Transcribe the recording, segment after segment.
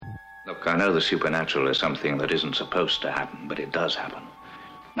Look, I know the supernatural is something that isn't supposed to happen, but it does happen.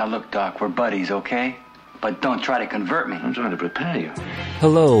 Now look, Doc, we're buddies, okay? But don't try to convert me. I'm trying to prepare you.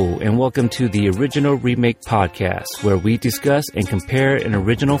 Hello, and welcome to the Original Remake Podcast, where we discuss and compare an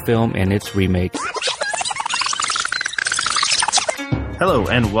original film and its remake. Hello,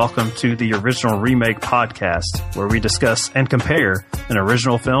 and welcome to the Original Remake Podcast, where we discuss and compare an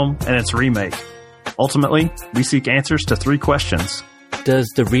original film and its remake. Ultimately, we seek answers to 3 questions. Does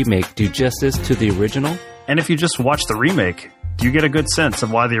the remake do justice to the original? And if you just watch the remake, do you get a good sense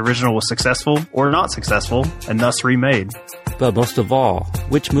of why the original was successful or not successful, and thus remade? But most of all,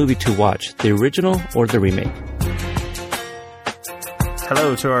 which movie to watch, the original or the remake?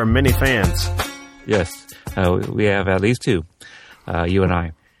 Hello to our many fans. Yes, we have at least 2, you and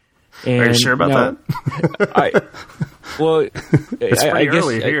I. And are you sure about that? It's pretty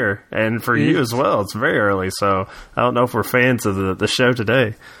early here, and for you as well, it's very early, so I don't know if we're fans of the show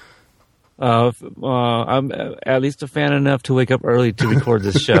today. I'm at least a fan enough to wake up early to record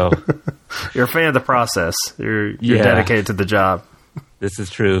this show. You're a fan of the process. You're dedicated to the job. This is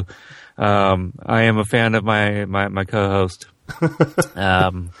true. I am a fan of my co-host.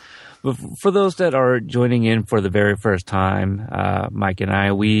 But for those that are joining in for the very first time, Mike and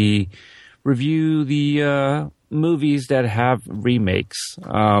I, we review the movies that have remakes.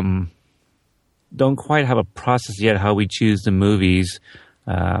 Don't quite have a process yet how we choose the movies.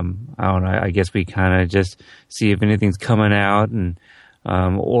 I don't know. I guess we kind of just see if anything's coming out, and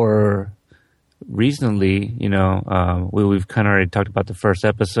or recently, we've kind of already talked about the first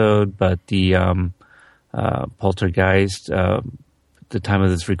episode, but the Poltergeist. The time of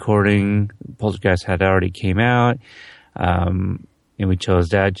this recording, Poltergeist had already came out, and we chose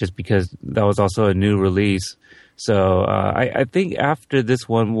that just because that was also a new release. So I think after this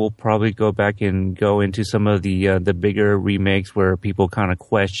one, we'll probably go back and go into some of the bigger remakes where people kind of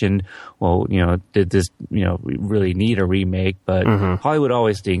questioned, well, did this really need a remake? But Hollywood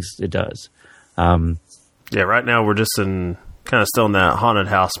always thinks it does. Yeah, right now we're just still in that haunted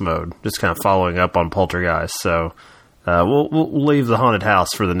house mode, just kind of following up on Poltergeist. So we'll leave the haunted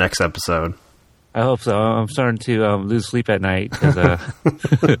house for the next episode. I hope so. I'm starting to lose sleep at night because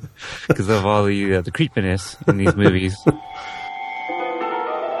of all the creepiness in these movies. An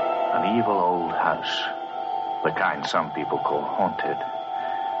evil old house, the kind some people call haunted,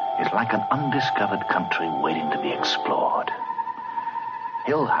 is like an undiscovered country waiting to be explored.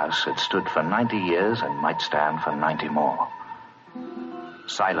 Hill House had stood for 90 years and might stand for 90 more.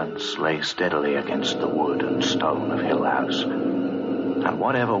 Silence lay steadily against the wood and stone of Hill House, and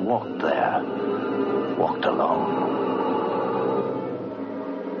whatever walked there walked alone.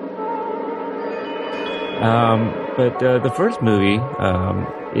 But the first movie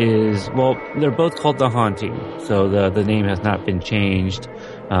is, well, they're both called The Haunting, so the name has not been changed,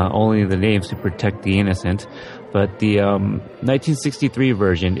 only the names to protect the innocent. But the 1963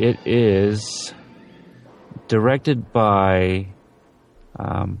 version, it is directed by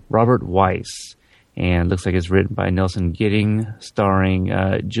Robert Weiss, and looks like it's written by Nelson Gidding, starring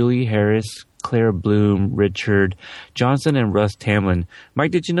Julie Harris, Claire Bloom, Richard Johnson, and Russ Tamblyn. Mike,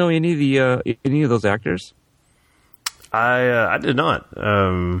 did you know any of those actors? I did not.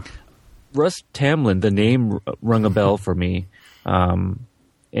 Russ Tamblyn, the name rung a bell for me,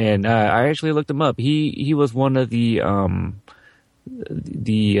 and I actually looked him up. He was one of the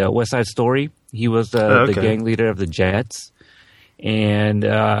West Side Story. He was the gang leader of the Jets. And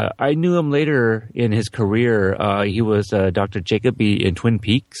I knew him later in his career. He was Dr. Jacoby in Twin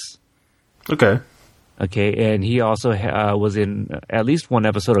Peaks. Okay, and he also was in at least one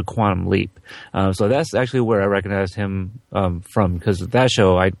episode of Quantum Leap. So that's actually where I recognized him from, because that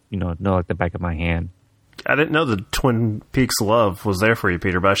show I know like the back of my hand. I didn't know the Twin Peaks love was there for you,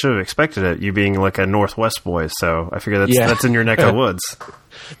 Peter, but I should have expected it, you being like a Northwest boy, so I figure that's in your neck of the woods.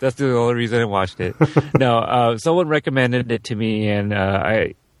 That's the only reason I watched it. No, someone recommended it to me, and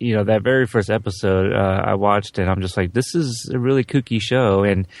I that very first episode I watched, and I'm just like, this is a really kooky show,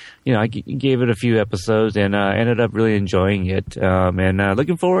 and I gave it a few episodes, and ended up really enjoying it, and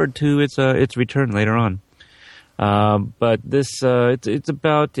looking forward to its return later on. But this it's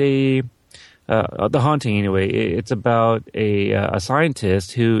about The Haunting, anyway. It's about a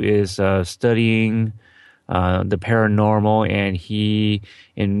scientist who is studying the paranormal, and he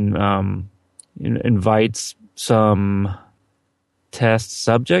invites some test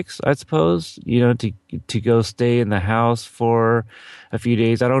subjects, I suppose, to go stay in the house for a few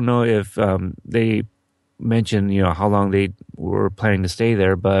days. I don't know if they mentioned, how long they were planning to stay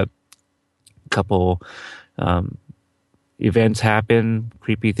there, but a couple events happen,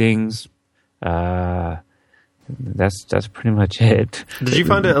 creepy things. that's pretty much it. Did you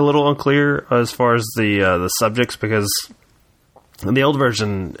find it a little unclear as far as the subjects? Because in the old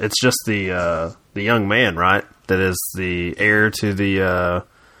version, it's just the young man, right? That is the heir to the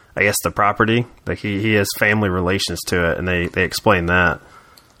I guess the property. Like he has family relations to it, and they explain that.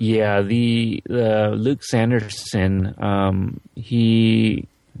 Yeah, the Luke Sanderson, he's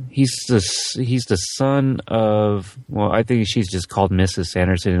the son of, well, I think she's just called Mrs.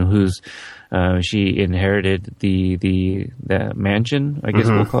 Sanderson, who's she inherited the mansion, I guess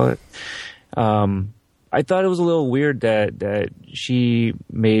we'll call it. I thought it was a little weird that she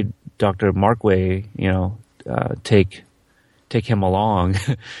made Dr. Markway, take him along,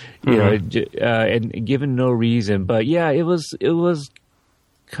 and given no reason. But yeah, it was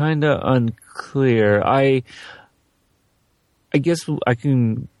kind of unclear. I guess I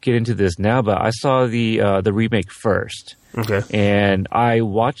can get into this now, but I saw the remake first. Okay. And I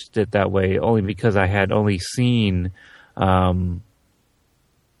watched it that way only because I had only seen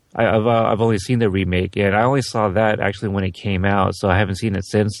I've only seen the remake, and I only saw that actually when it came out, so I haven't seen it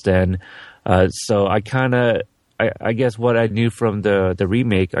since then. So I guess what I knew from the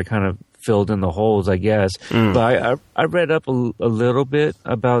remake, I kind of filled in the holes, I guess. But I read up a little bit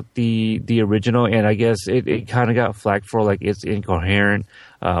about the original, and I guess it kind of got flagged for like its incoherent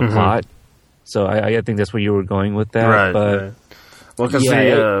plot. So I think that's where you were going with that. Right. But right. Well, because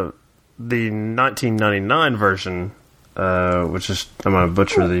the 1999 version, which is, I'm going to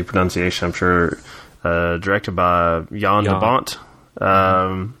butcher the pronunciation, I'm sure, directed by Jan de Bont,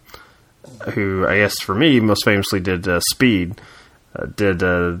 who I guess for me most famously did Speed, did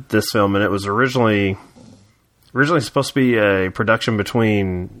this film, and it was originally supposed to be a production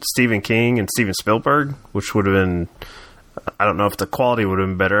between Stephen King and Steven Spielberg, which would have been, I don't know if the quality would have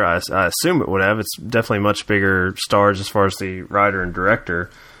been better. I assume it would have. It's definitely much bigger stars as far as the writer and director,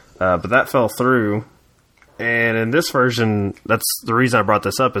 but that fell through. And in this version, that's the reason I brought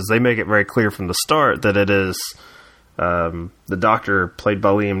this up, is they make it very clear from the start that it is the doctor, played by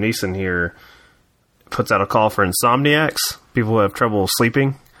Liam Neeson here, puts out a call for insomniacs, people who have trouble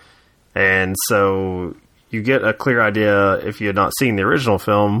sleeping. And so you get a clear idea, if you had not seen the original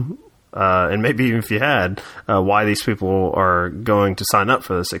film, and maybe even if you had, why these people are going to sign up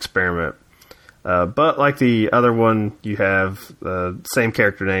for this experiment. But like the other one, you have the same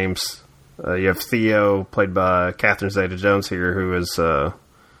character names. You have Theo, played by Catherine Zeta-Jones here, who is some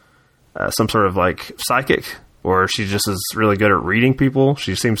sort of like psychic, or she just is really good at reading people.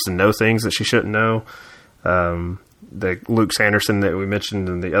 She seems to know things that she shouldn't know. The Luke Sanderson that we mentioned,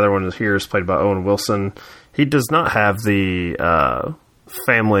 and the other one here is played by Owen Wilson. He does not have the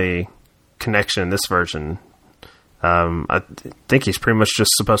family connection in this version. I think he's pretty much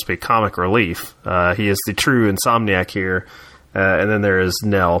just supposed to be comic relief. He is the true insomniac here. And then there is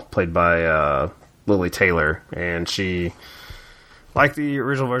Nell, played by Lily Taylor, and she, like the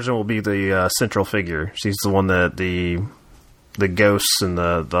original version, will be the central figure. She's the one that the ghosts and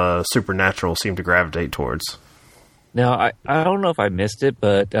the supernatural seem to gravitate towards. Now, I don't know if I missed it,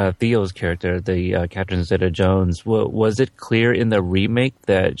 but Theo's character, the Catherine Zeta-Jones, was it clear in the remake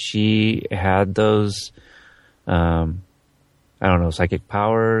that she had those, I don't know, psychic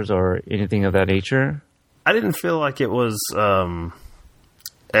powers or anything of that nature? I didn't feel like it was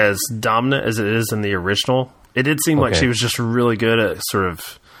as dominant as it is in the original. It did seem like she was just really good at sort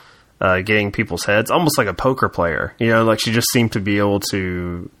of getting people's heads, almost like a poker player. Like she just seemed to be able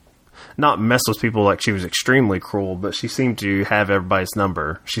to not mess with people like she was extremely cruel, but she seemed to have everybody's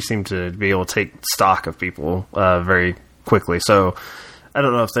number. She seemed to be able to take stock of people very quickly. So I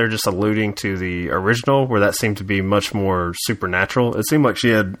don't know if they're just alluding to the original, where that seemed to be much more supernatural. It seemed like she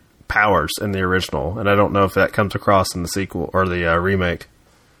had powers in the original, and I don't know if that comes across in the sequel or the remake.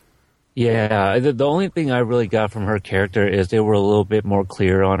 Yeah, the only thing I really got from her character is they were a little bit more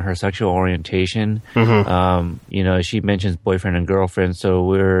clear on her sexual orientation. She mentions boyfriend and girlfriend, so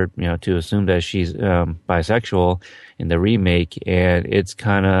we're to assume that she's bisexual in the remake, and it's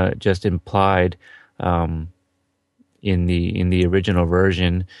kind of just implied in the original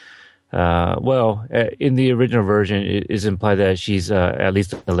version. In the original version, it is implied that she's at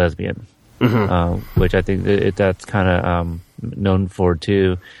least a lesbian, which I think that's kind of known for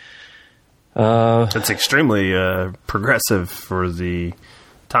too. It's extremely progressive for the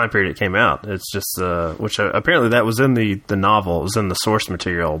time period it came out. It's just which apparently that was in the novel, it was in the source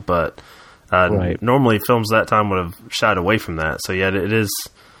material, but normally films that time would have shied away from that. So yeah, it is.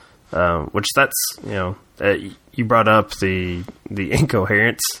 Which that's you brought up the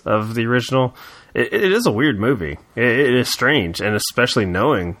incoherence of the original. It is a weird movie. It is strange, and especially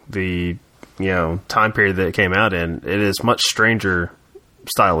knowing the time period that it came out in, it is much stranger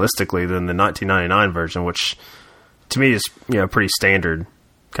stylistically than the 1999 version, which to me is pretty standard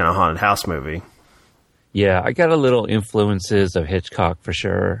kind of haunted house movie. Yeah, I got a little influences of Hitchcock for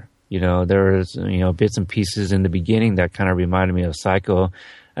sure. There was bits and pieces in the beginning that kind of reminded me of Psycho.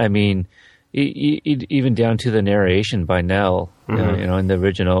 I mean, even down to the narration by Nell, in the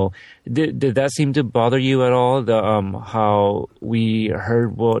original. Did that seem to bother you at all? The how we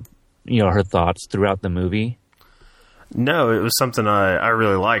heard her thoughts throughout the movie? No, it was something I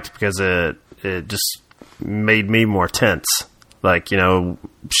really liked because it just made me more tense. Like,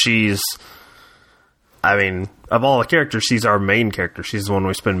 she's, I mean, of all the characters, she's our main character. She's the one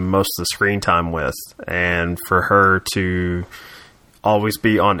we spend most of the screen time with. And for her to always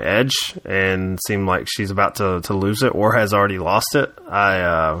be on edge and seem like she's about to lose it or has already lost it,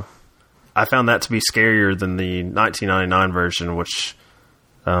 I found that to be scarier than the 1999 version, which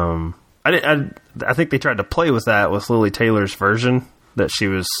I think they tried to play with that with Lily Taylor's version, that she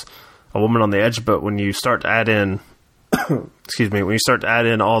was a woman on the edge. But when you start to add in, when you start to add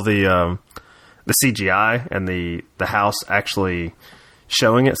in all the CGI and the house actually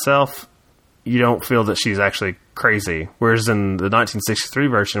showing itself, you don't feel that she's actually crazy. Whereas in the 1963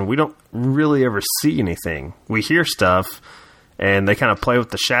 version, we don't really ever see anything. We hear stuff, and they kind of play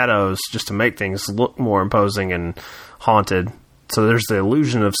with the shadows just to make things look more imposing and haunted. So there's the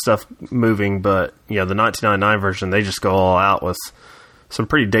illusion of stuff moving, but the 1999 version, they just go all out with some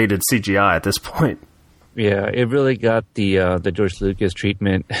pretty dated CGI at this point. Yeah, it really got the George Lucas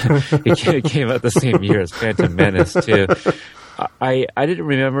treatment. It came out the same year as Phantom Menace too. I didn't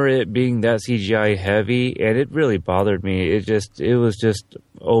remember it being that CGI heavy, and it really bothered me. It was just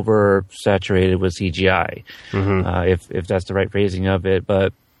oversaturated with CGI, if that's the right phrasing of it.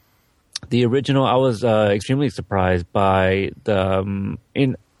 But the original, I was extremely surprised by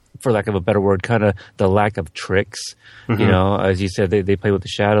for lack of a better word, kind of the lack of tricks. As you said, they play with the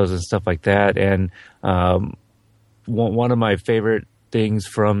shadows and stuff like that. And one of my favorite things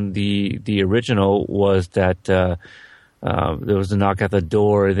from the original was that there was a knock at the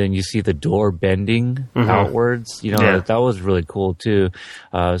door, and then you see the door bending outwards. That was really cool too.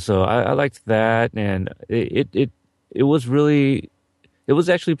 So I liked that, and it was really. It was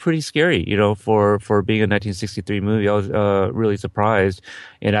actually pretty scary, for being a 1963 movie. I was really surprised,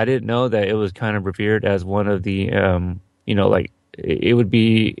 and I didn't know that it was kind of revered as one of the, it would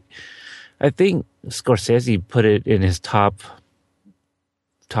be. I think Scorsese put it in his top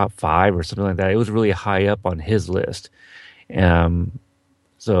 5 or something like that. It was really high up on his list.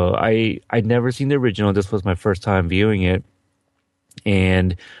 So I'd never seen the original. This was my first time viewing it,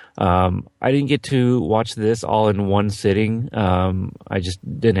 and I didn't get to watch this all in one sitting. I just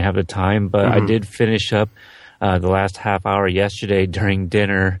didn't have the time, but I did finish up the last half hour yesterday during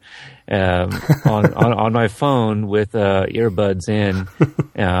dinner on my phone with earbuds in.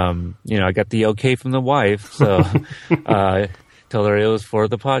 I got the okay from the wife, so told her it was for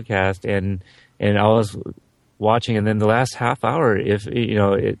the podcast, and I was watching, and then the last half hour,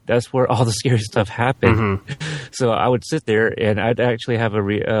 that's where all the scary stuff happened. So I would sit there, and I'd actually have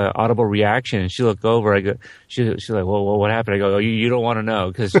a audible reaction. And she'd look over. She's like, "Well, what happened?" I go, "Oh, you don't want to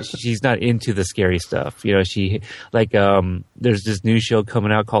know," because she's not into the scary stuff. She there's this new show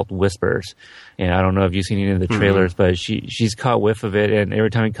coming out called Whispers, and I don't know if you've seen any of the trailers, but she's caught whiff of it, and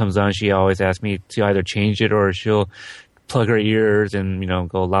every time it comes on, she always asks me to either change it or she'll plug her ears and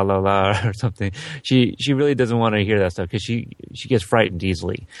go la la la or something. She really doesn't want to hear that stuff because she gets frightened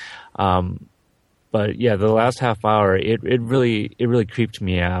easily. But yeah, the last half hour it really creeped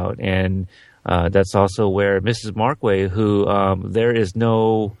me out, and that's also where Mrs. Markway, who there is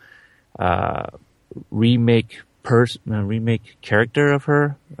no remake character of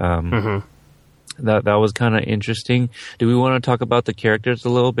her. That was kind of interesting. Do we want to talk about the characters a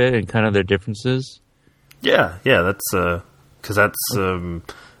little bit and kind of their differences? Yeah, that's because that's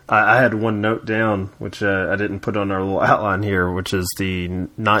I had one note down which I didn't put on our little outline here, which is the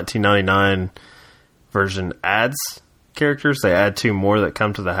 1999 version adds characters. They add 2 more that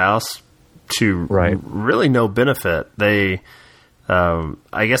come to the house to really no benefit. They,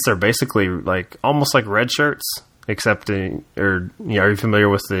 I guess they're basically almost like red shirts, except are you familiar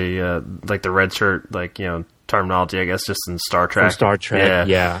with the the red shirt terminology, I guess, just in Star Trek. From Star Trek,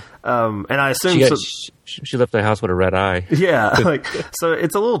 yeah. And I assume she left the house with a red eye. Yeah, so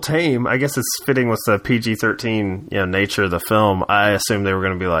it's a little tame. I guess it's fitting with the PG-13 nature of the film. I assumed they were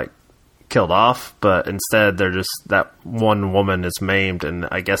going to be killed off, but instead they're just that one woman is maimed, and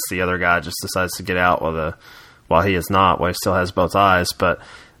I guess the other guy just decides to get out while he is not, while he still has both eyes. But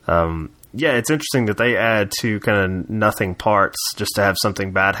yeah, it's interesting that they add 2 kind of nothing parts just to have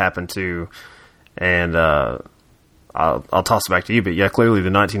something bad happen to. And I'll toss it back to you, but yeah, clearly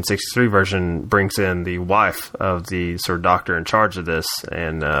the 1963 version brings in the wife of the sort of doctor in charge of this,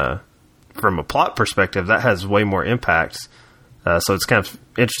 and from a plot perspective, that has way more impact. So it's kind of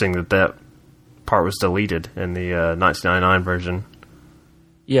interesting that part was deleted in the 1999 version.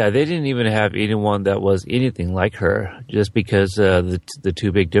 Yeah, they didn't even have anyone that was anything like her, just because the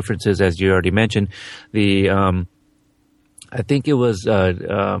two big differences, as you already mentioned, I think it was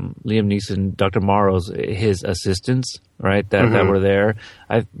Liam Neeson, Dr. Morrow's, his assistants, right, that were there.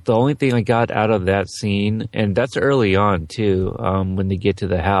 The only thing I got out of that scene, and that's early on too, when they get to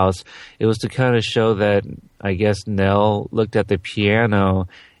the house, it was to kind of show that, I guess, Nell looked at the piano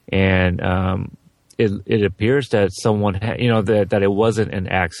and it appears that someone that it wasn't an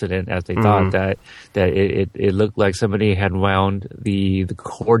accident, as they thought, that it looked like somebody had wound the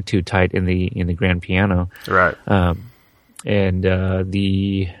cord too tight in the grand piano. Right. And let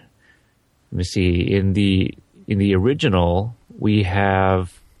me see, in the original, we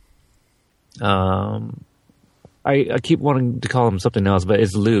have, I keep wanting to call him something else, but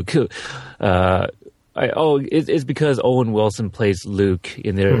it's Luke. It's because Owen Wilson plays Luke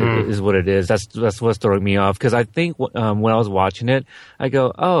in there, is what it is. That's what's throwing me off, because I think when I was watching it, I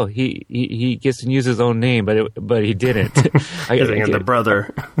go, oh, he gets to use his own name, but he didn't. The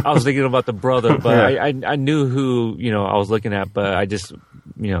brother. I was thinking about the brother, but I knew who I was looking at, but I just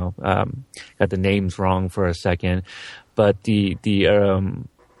got the names wrong for a second. But the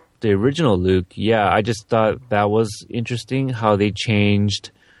original Luke, yeah, I just thought that was interesting how they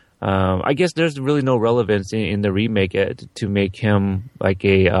changed. I guess there's really no relevance in the remake to make him like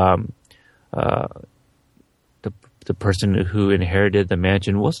the person who inherited the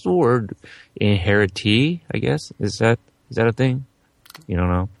mansion. What's the word? Inheritee, I guess. Is that a thing? You don't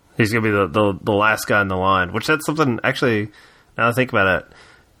know. He's gonna be the last guy in the line, which that's something. Actually, now I think about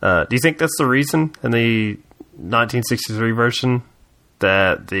it, do you think that's the reason in the 1963 version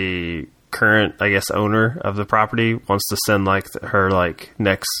that the current, I guess, owner of the property wants to send her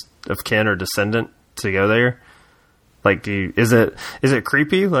next of kin or descendant to go there? Like, is it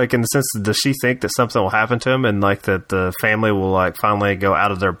creepy? Like, in the sense, does she think that something will happen to him, and that the family will finally go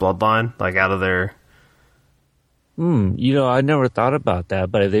out of their bloodline, out of their? I never thought about that,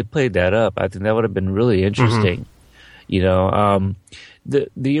 but if they played that up, I think that would have been really interesting. The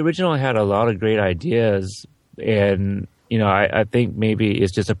original had a lot of great ideas, and I think maybe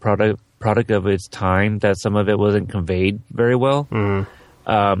it's just a product of its time that some of it wasn't conveyed very well.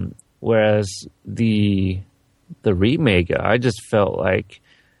 Whereas the remake, I just felt like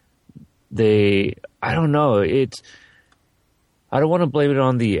I don't know, I don't want to blame it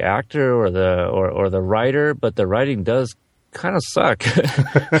on the actor or the writer, but the writing does kind of suck.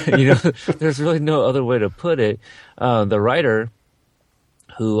 There's really no other way to put it. The writer,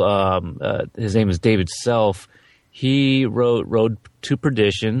 who his name is David Self, he wrote Road to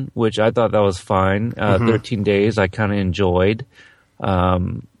Perdition, which I thought that was fine. 13 Days, I kind of enjoyed. Let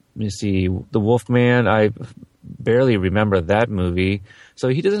me see, The Wolfman, I barely remember that movie. So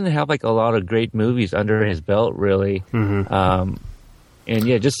he doesn't have a lot of great movies under his belt, really. And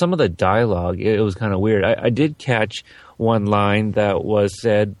yeah, just some of the dialogue, it was kind of weird. I did catch one line that was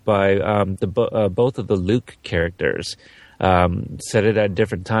said by both of the Luke characters. Said it at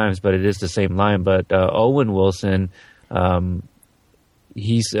different times, but it is the same line. But Owen Wilson,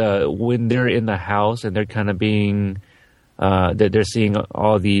 he's when they're in the house and they're kind of being that they're seeing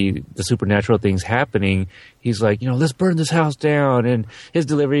all the supernatural things happening, he's like, let's burn this house down. And his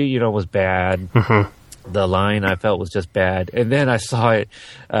delivery, was bad. The line I felt was just bad. And then I saw it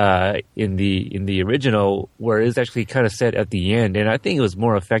in the original, where it's actually kind of said at the end. And I think it was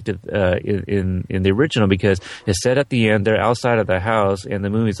more effective in the original, because it's said at the end, they're outside of the house and the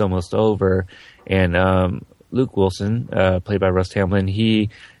movie's almost over. And Luke Wilson, played by Russ Tamblyn,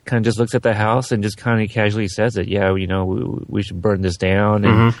 he kind of just looks at the house and just kind of casually says it. Yeah, we should burn this down.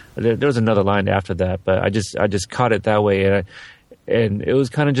 And there was another line after that, but I just caught it that way. And it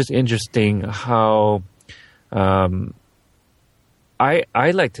was kind of just interesting how I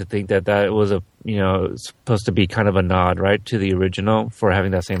like to think that was supposed to be kind of a nod, right, to the original for having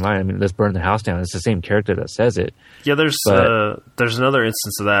that same line. I mean, let's burn the house down. It's the same character that says it. Yeah, there's another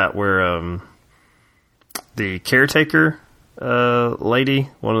instance of that where the caretaker lady,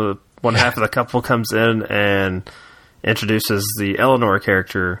 one half of the couple, comes in and introduces the Eleanor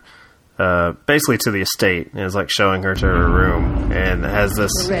character basically to the estate, and is showing her to her room, and has this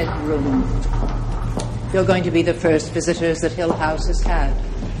the Red Room. You're going to be the first visitors that Hill House has had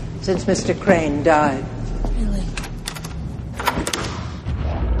since Mr. Crane died. Really?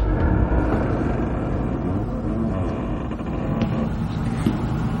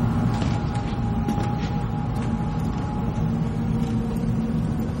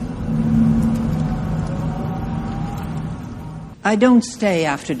 I don't stay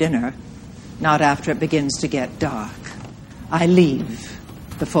after dinner, not after it begins to get dark. I leave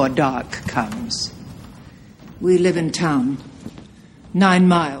before dark comes. We live in town, 9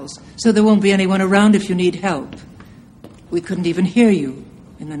 miles, so there won't be anyone around if you need help. We couldn't even hear you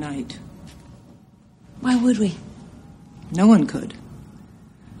in the night. Why would we? No one could.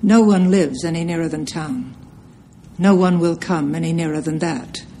 No one lives any nearer than town. No one will come any nearer than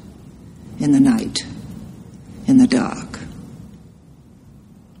that. In the night. In the dark.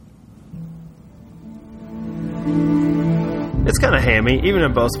 It's kind of hammy, even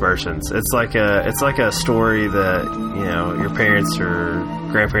in both versions. It's like a story that, you know, your parents or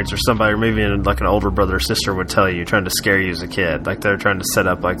grandparents or somebody, or maybe like an older brother or sister would tell you, trying to scare you as a kid. Like they're trying to set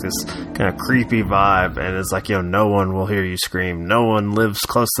up like this kind of creepy vibe, and it's like, you know, no one will hear you scream. No one lives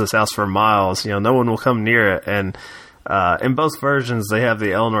close to this house for miles. You know, no one will come near it. And in both versions, they have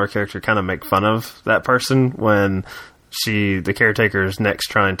the Eleanor character kind of make fun of that person when the caretaker is next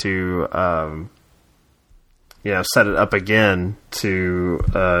trying to set it up again to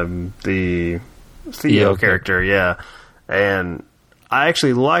the Theo character, yeah. And I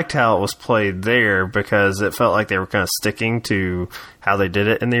actually liked how it was played there because it felt like they were kind of sticking to how they did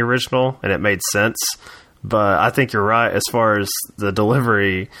it in the original, and it made sense. But I think you're right as far as the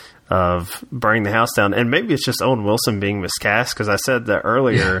delivery of burning the house down, and maybe it's just Owen Wilson being miscast, because I said that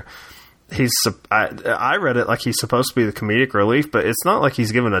earlier. Yeah. I read it like he's supposed to be the comedic relief, but it's not like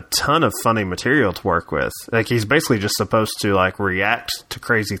he's given a ton of funny material to work with. Like he's basically just supposed to like react to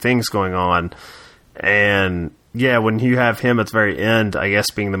crazy things going on. And yeah, when you have him at the very end, I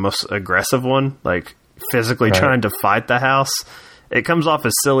guess being the most aggressive one, like physically trying to fight the house, it comes off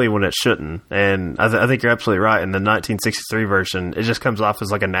as silly when it shouldn't. And I think you're absolutely right. In the 1963 version, it just comes off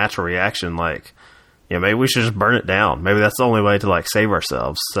as like a natural reaction, like, yeah, maybe we should just burn it down. Maybe that's the only way to like save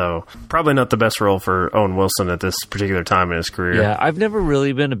ourselves. So probably not the best role for Owen Wilson at this particular time in his career. Yeah, I've never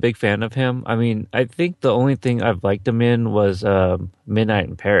really been a big fan of him. I mean, I think the only thing I've liked him in was Midnight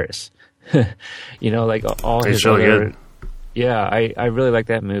in Paris. You know, like all his really other... good. Yeah, I really like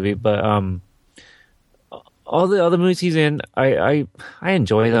that movie. But all the other movies he's in, I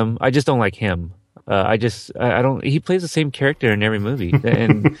enjoy them. I just don't like him. I don't. He plays the same character in every movie,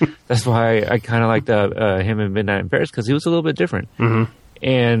 and that's why I kind of liked him in Midnight in Paris, because he was a little bit different. Mm-hmm.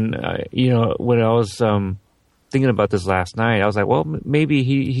 And when I was thinking about this last night, I was like, well, maybe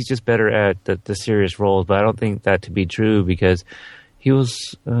he's just better at the serious roles, but I don't think that to be true, because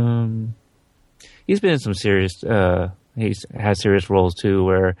he's been in some serious. He's had serious roles too,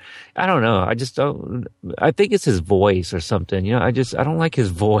 where I don't know. I think it's his voice or something. You know, I don't like his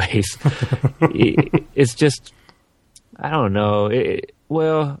voice. It's just, I don't know.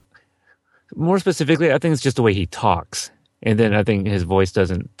 Well, more specifically, I think it's just the way he talks, and then I think his voice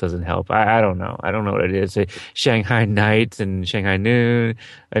doesn't help. I don't know. I don't know what it is. Shanghai Nights and Shanghai Noon.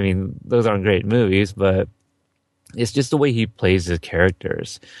 I mean, those aren't great movies, but it's just the way he plays his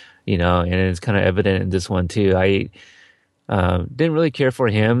characters. You know, and it's kind of evident in this one too. I didn't really care for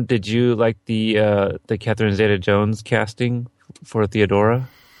him. Did you like the Catherine Zeta-Jones casting for Theodora?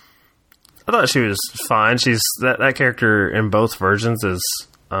 I thought she was fine. She's that character in both versions is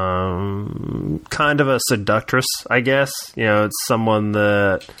kind of a seductress, I guess. You know, it's someone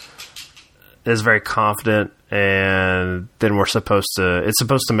that is very confident, and then it's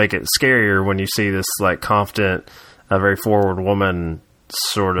supposed to make it scarier when you see this like confident, very forward woman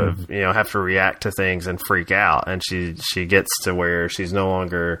sort of, you know, have to react to things and freak out, and she gets to where she's no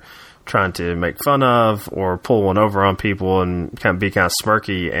longer trying to make fun of or pull one over on people and kind of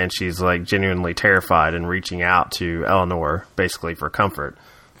smirky, and she's like genuinely terrified and reaching out to Eleanor basically for comfort.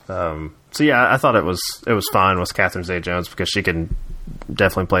 So yeah, I thought it was fine with Catherine Zeta-Jones, because she can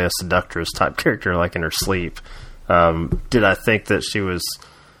definitely play a seductress type character like in her sleep. Did I think that she was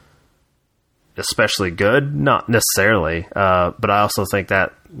especially good? Not necessarily, but I also think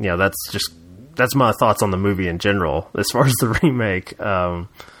that, you know, that's my thoughts on the movie in general as far as the remake,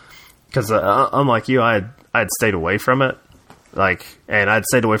 because unlike you, I'd stayed away from it, and I'd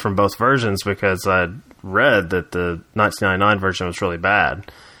stayed away from both versions because I'd read that the 1999 version was really bad,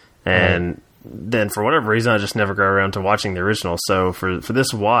 and then for whatever reason I just never got around to watching the original. So for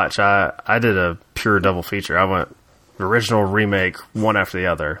this watch, I did a pure double feature. I went original, remake, one after the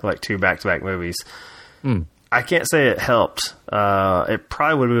other, like 2 back-to-back movies. I can't say it helped. It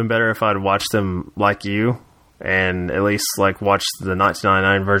probably would have been better if I'd watched them like you, and at least like watched the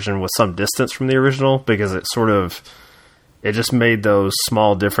 1999 version with some distance from the original, because it just made those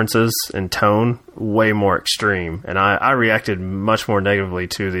small differences in tone way more extreme. And I reacted much more negatively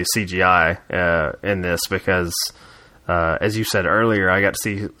to the CGI in this, because as you said earlier, I got to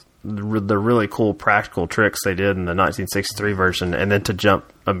see the really cool practical tricks they did in the 1963 version, and then to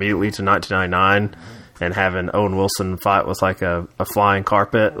jump immediately to 1999 and having Owen Wilson fight with like a flying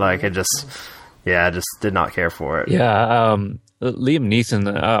carpet, like it just, I just did not care for it. Yeah, Liam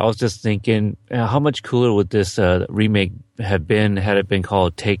Neeson, I was just thinking, how much cooler would this remake have been had it been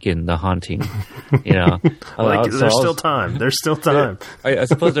called Taken: The Haunting? You know, there's still time. There's still time. I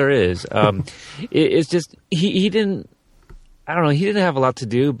suppose there is. It's just he didn't. I don't know. He didn't have a lot to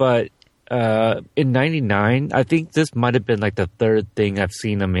do, but in '99, I think this might have been like the third thing I've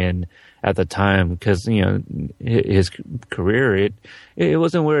seen him in at the time, because you know his career it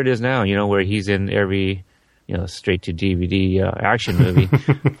wasn't where it is now. You know, where he's in every straight to DVD action movie.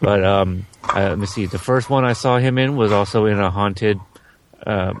 But let me see. The first one I saw him in was also in a haunted.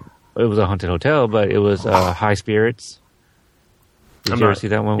 It was a haunted hotel, but it was High Spirits. Did you ever see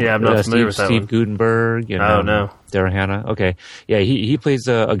that one? Yeah, I'm not familiar with that Steve one. Guttenberg. No. Daryl Hannah. Okay, yeah, he plays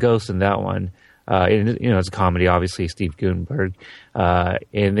a ghost in that one. And, it's a comedy, obviously, Steve Guttenberg.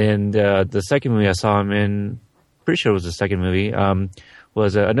 And then the second movie I saw him in, pretty sure it was the second movie,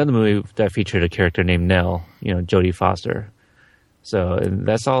 was another movie that featured a character named Nell, Jodie Foster. So and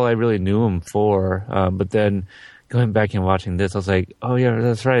that's all I really knew him for. But then going back and watching this, I was like, oh yeah,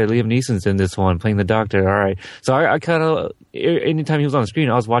 that's right, Liam Neeson's in this one, playing the doctor. All right. So I kind of, anytime he was on the screen,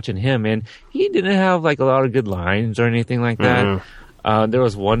 I was watching him, and he didn't have like a lot of good lines or anything like that. Mm-hmm. There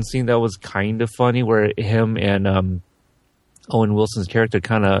was one scene that was kind of funny where him and Owen Wilson's character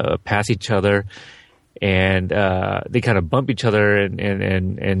kind of pass each other, and they kind of bump each other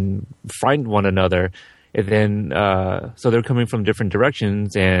and find one another. And then, so they're coming from different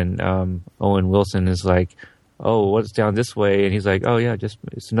directions, and Owen Wilson is like, oh, what's down this way? And he's like, oh yeah,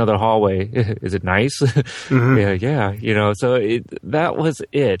 it's another hallway. Is it nice? Mm-hmm. Yeah. So that was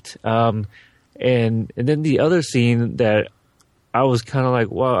it. And then the other scene that I was kind of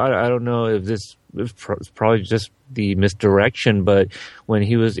like, well, I don't know if this is probably just the misdirection, but when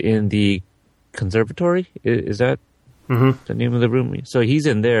he was in the conservatory, is that the name of the room? So he's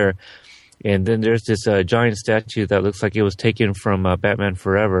in there, and then there's this giant statue that looks like it was taken from Batman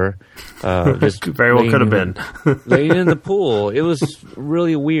Forever. Just very well could have been laying in the pool. It was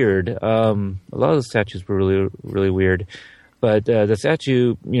really weird. A lot of the statues were really, really weird. But the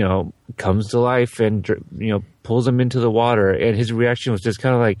statue, comes to life and, pulls him into the water. And his reaction was just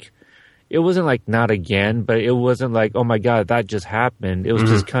kind of like, it wasn't like, not again, but it wasn't like, oh my God, that just happened. It was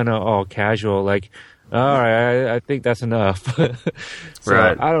just kind of all casual, like, all right, I think that's enough. So,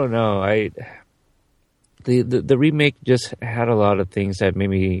 right. I don't know. The remake just had a lot of things that made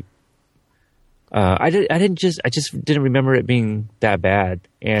me, I just didn't remember it being that bad.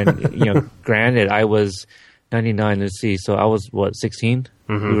 And, granted, I was 99, let's see. So I was, 16?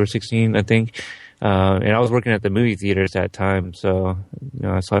 Mm-hmm. We were 16, I think. And I was working at the movie theaters at that time. So,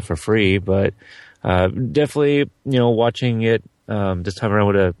 I saw it for free. But definitely, watching it this time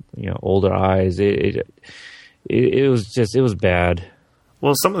around with older eyes, it was bad.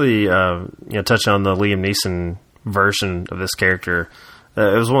 Well, some of the, touching on the Liam Neeson version of this character,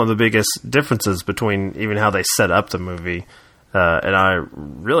 it was one of the biggest differences between even how they set up the movie. And I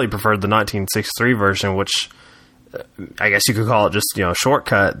really preferred the 1963 version, which I guess you could call it just, a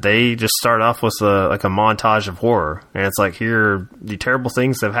shortcut. They just start off with a montage of horror. And it's like, here are the terrible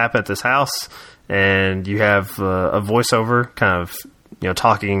things that have happened at this house. And you have a voiceover kind of,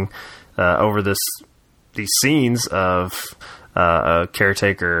 talking over these scenes of a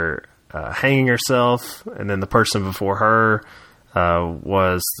caretaker hanging herself. And then the person before her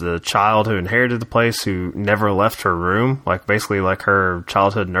was the child who inherited the place, who never left her room, like basically like her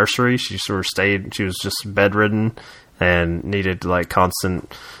childhood nursery. She sort of stayed, she was just bedridden and needed like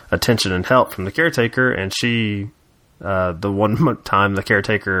constant attention and help from the caretaker. And she, the one time the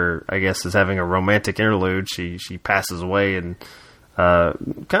caretaker, I guess, is having a romantic interlude, she passes away in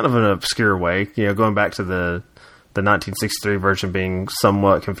kind of an obscure way, going back to the 1963 version being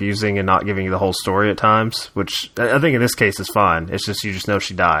somewhat confusing and not giving you the whole story at times, which I think in this case is fine. It's just, you just know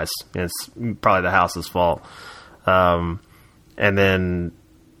she dies, and it's probably the house's fault. And then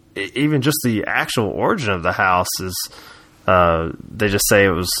even just the actual origin of the house is, they just say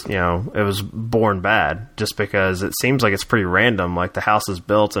it was, it was born bad, just because it seems like it's pretty random. Like the house is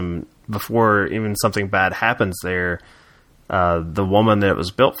built, and before even something bad happens there, the woman that it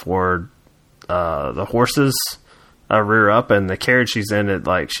was built for, the horses rear up, and the carriage she's in, it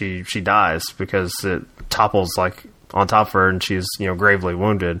like she dies because it topples like on top of her, and she's gravely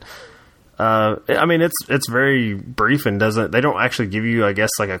wounded. I mean, it's very brief and they don't actually give you, I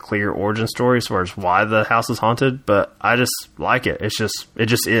guess, like a clear origin story as far as why the house is haunted, but I just like it. It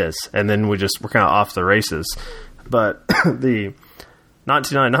just is, and then we're kind of off the races. But the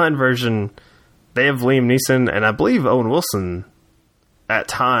 1999 version, they have Liam Neeson, and I believe Owen Wilson at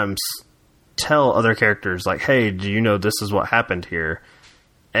times tell other characters, like, hey, do you know this is what happened here?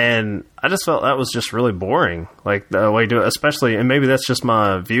 And I just felt that was just really boring, like the way to do it, especially, and maybe that's just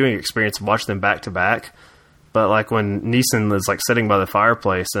my viewing experience of watching them back to back. But like when Neeson is like sitting by the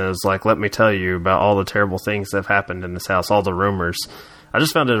fireplace and is like, let me tell you about all the terrible things that have happened in this house, all the rumors. I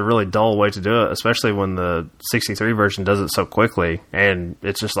just found it a really dull way to do it, especially when the 63 version does it so quickly and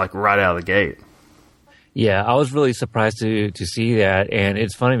it's just like right out of the gate. Yeah, I was really surprised to see that, and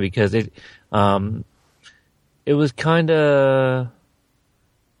it's funny because it was kind of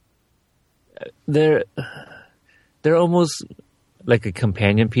they're almost like a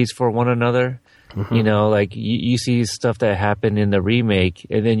companion piece for one another. Mm-hmm. You know, like you see stuff that happened in the remake,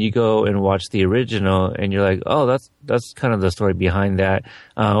 and then you go and watch the original, and you're like, oh, that's kind of the story behind that.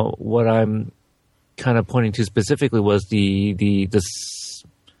 What I'm kind of pointing to specifically was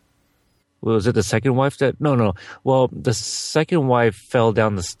was it the second wife that? No. Well, the second wife fell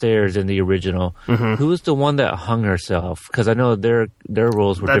down the stairs in the original. Mm-hmm. Who was the one that hung herself? Because I know their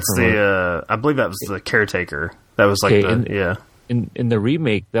roles were different. I believe that was the caretaker. That was like in the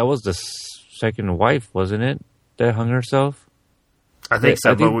remake, that was the second wife, wasn't it? That hung herself. I think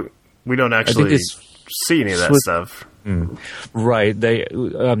so, but we don't actually see any of that stuff. Right.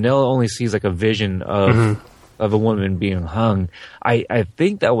 Nell only sees like a vision of a woman being hung. I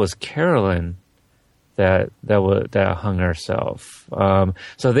think that was Carolyn that hung herself.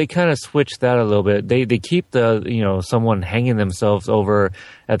 So they kind of switched that a little bit. They keep the someone hanging themselves over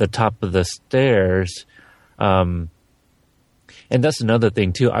at the top of the stairs. And that's another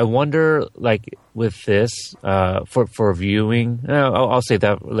thing too. I wonder, like with this, for viewing, I'll save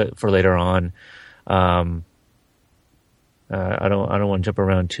that for later on. I don't want to jump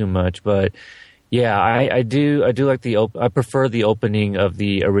around too much, but yeah, I do like I prefer the opening of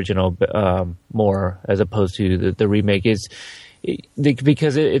the original more as opposed to the remake.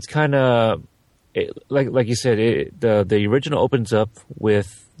 Because it's kind of like you said, the original opens up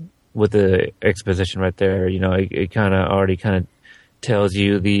with the exposition right there. You know, it kind of already tells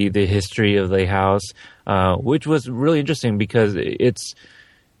you the history of the house, which was really interesting because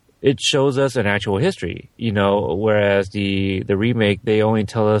it shows us an actual history, whereas the remake, they only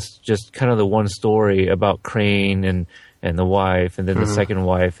tell us just kind of the one story about Crane and the wife and then the second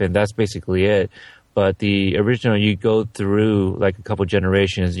wife, and that's basically it. But the original, you go through like a couple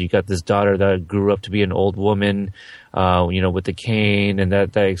generations. You got this daughter that grew up to be an old woman, with the cane, and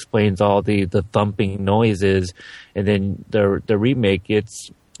that explains all the thumping noises. And then the remake, it's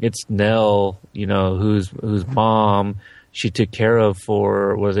Nell, whose mom she took care of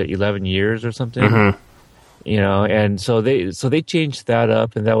for, was it 11 years or something? Mm-hmm. And so they changed that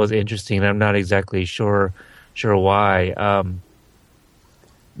up, and that was interesting. I'm not exactly sure why.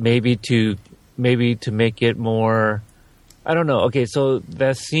 Maybe to make it more, I don't know. Okay, so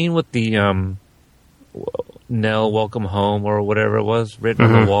that scene with the Nell welcome home or whatever it was written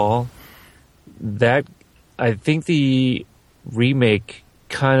on the wall, that I think the remake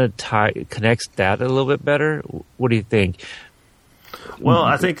kind of connects that a little bit better. What do you think? Well,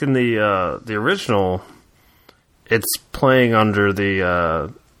 I think in the original, it's playing under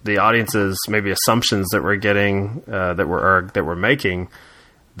the audience's maybe assumptions that we're getting that we're making,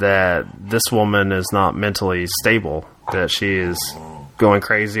 that this woman is not mentally stable, that she is going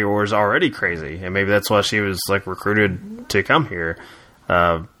crazy or is already crazy, and maybe that's why she was like recruited to come here.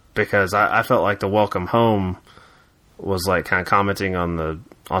 Because I felt like the welcome home was like kind of commenting on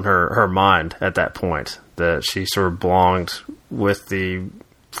her mind at that point, that she sort of belonged with the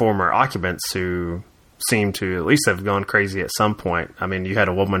former occupants who seemed to at least have gone crazy at some point. I mean, you had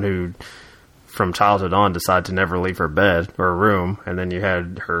a woman who from childhood on decided to never leave her bed or room, and then you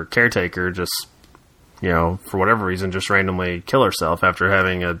had her caretaker just, for whatever reason, just randomly kill herself after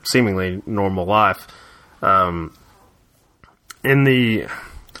having a seemingly normal life. That's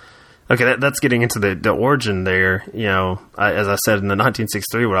getting into the origin there. As I said, in the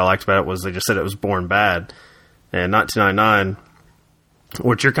 1963, what I liked about it was they just said it was born bad. And 1999,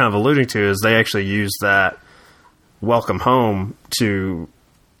 what you're kind of alluding to is they actually used that welcome home to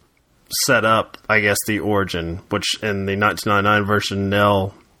set up, I guess, the origin, which in the 1999 version,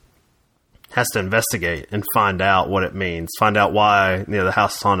 Nell has to investigate and find out what it means, find out why the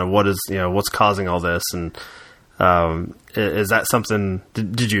house is haunted, what is what's causing all this, and is that something?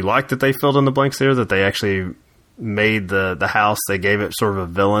 Did you like that they filled in the blanks there? That they actually made the house, they gave it sort of a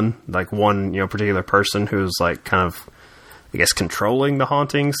villain, like one particular person who's like kind of, I guess, controlling the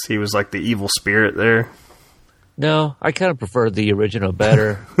hauntings. He was like the evil spirit there. No, I kind of prefer the original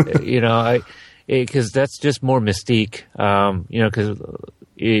better. because that's just more mystique. Because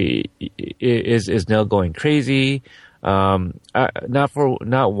is Nell going crazy? Not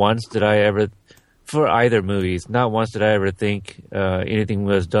once did I ever, for either movies, not once did I ever think anything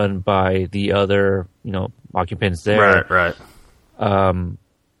was done by the other, occupants there. Right.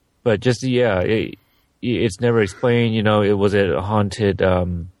 But just it's never explained. It was a haunted,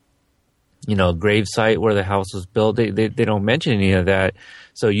 grave site where the house was built. They don't mention any of that,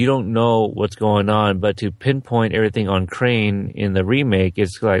 so you don't know what's going on. But to pinpoint everything on Crane in the remake,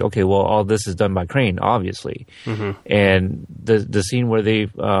 it's like, okay, well, all this is done by Crane, obviously. Mm-hmm. And the scene where they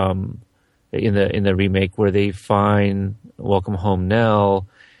in the remake where they find Welcome Home Nell,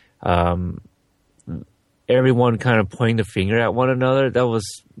 everyone kind of pointing the finger at one another. That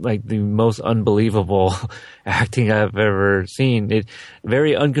was like the most unbelievable acting I've ever seen. It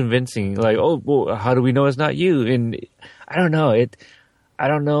very unconvincing. Like, oh, well, how do we know it's not you? And I don't know. I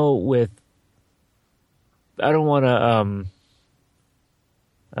don't know. I don't want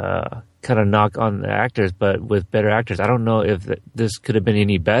to kind of knock on the actors, but with better actors, I don't know if this could have been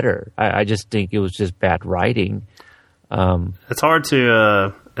any better. I just think it was just bad writing. It's hard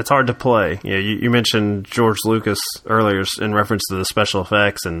to play. You mentioned George Lucas earlier in reference to the special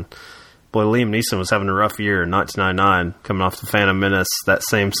effects, and boy, Liam Neeson was having a rough year in 1999, coming off The Phantom Menace that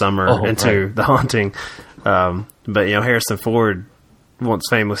same summer into The Haunting. But Harrison Ford once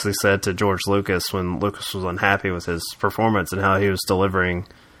famously said to George Lucas when Lucas was unhappy with his performance and how he was delivering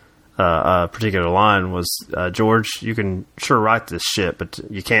a particular line was, George, you can sure write this shit, but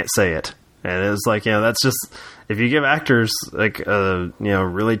you can't say it. And it was like, that's just, if you give actors like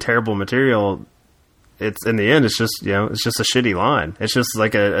really terrible material, it's in the end, it's just, it's just a shitty line. It's just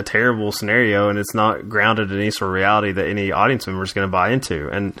like a terrible scenario, and it's not grounded in any sort of reality that any audience member is going to buy into.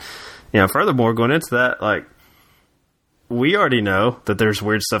 And, furthermore, going into that, like, we already know that there's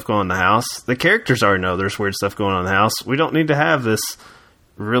weird stuff going on in the house. The characters already know there's weird stuff going on in the house. We don't need to have this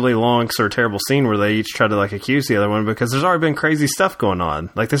really long sort of terrible scene where they each try to like accuse the other one, because there's already been crazy stuff going on.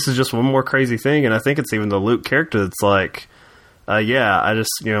 Like, this is just one more crazy thing. And I think it's even the Luke character that's like, I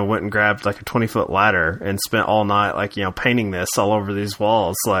just, went and grabbed like a 20-foot ladder and spent all night, like, painting this all over these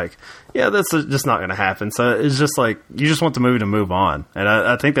walls. Like, that's just not going to happen. So it's just like, you just want the movie to move on. And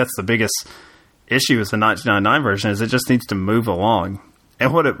I think that's the biggest issue with the 1999 version, is it just needs to move along.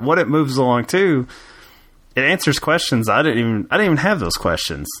 And what it moves along to, it answers questions. I didn't even have those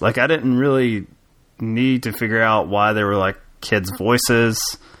questions. Like, I didn't really need to figure out why there were like kids' voices.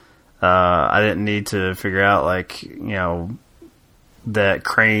 I didn't need to figure out like, that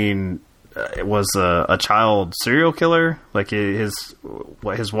Crane was a child serial killer. Like his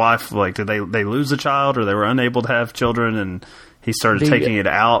wife, like, did they lose a child, or they were unable to have children, and he started taking it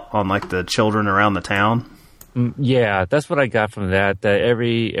out on like the children around the town. Yeah, that's what I got from that. That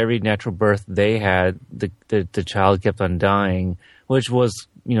every natural birth they had, the child kept on dying, which was,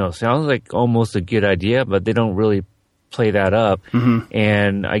 sounds like almost a good idea, but they don't really play that up. Mm-hmm.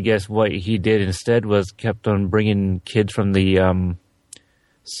 And I guess what he did instead was kept on bringing kids from the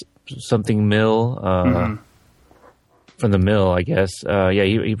something mill, from the mill, I guess.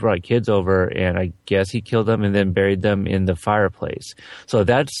 He brought kids over, and I guess he killed them and then buried them in the fireplace. So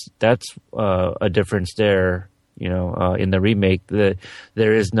that's a difference there. In the remake, that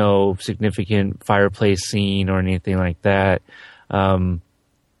there is no significant fireplace scene or anything like that. But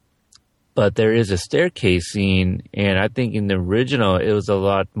there is a staircase scene, and I think in the original it was a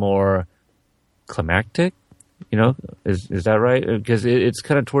lot more climactic. Is that right? Because it's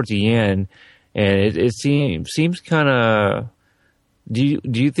kind of towards the end. And it seems kind of. Do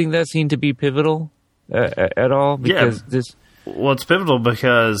you think that scene to be pivotal at all? Because it's pivotal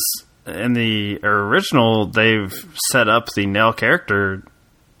because in the original they've set up the Nell character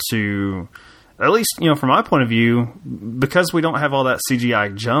to, at least from my point of view, because we don't have all that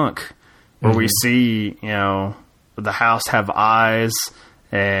CGI junk where we see the house have eyes.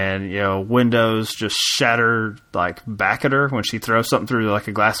 And, windows just shatter, like, back at her when she throws something through, like,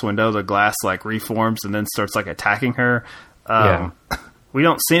 a glass window. The glass, like, reforms and then starts, like, attacking her. We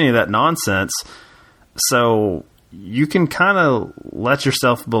don't see any of that nonsense. So you can kind of let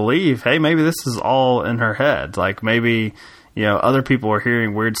yourself believe, hey, maybe this is all in her head. Like, maybe, other people are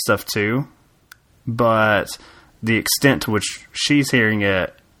hearing weird stuff, too. But the extent to which she's hearing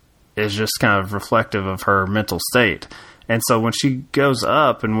it is just kind of reflective of her mental state. And so when she goes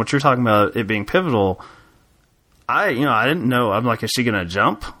up, and what you're talking about it being pivotal, I didn't know. I'm like, is she going to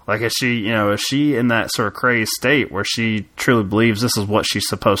jump? Like, is she in that sort of crazed state where she truly believes this is what she's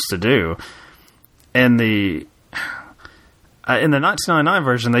supposed to do? And in the 1999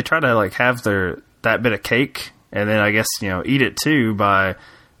 version, they try to like have that bit of cake, and then I guess eat it too by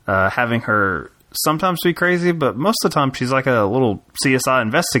having her sometimes be crazy, but most of the time she's like a little CSI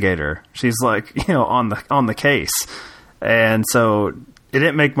investigator. She's like, you know, on the case. And so it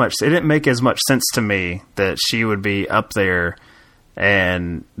didn't make as much sense to me that she would be up there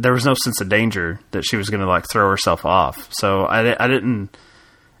and there was no sense of danger that she was going to like throw herself off. So I didn't,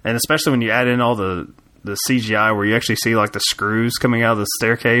 and especially when you add in all the CGI where you actually see like the screws coming out of the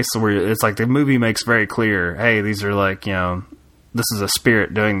staircase, where it's like the movie makes very clear, hey, these are like, you know, this is a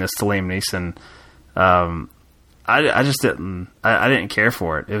spirit doing this to Liam Neeson. I just didn't, I didn't care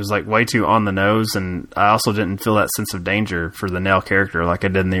for it. It was like way too on the nose, and I also didn't feel that sense of danger for the Nell character like I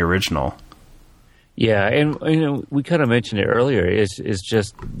did in the original. Yeah, and you know, we kind of mentioned it earlier. It's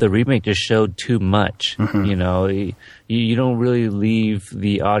just the remake just showed too much. Mm-hmm. You know, you don't really leave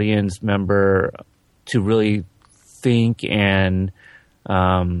the audience member to really think and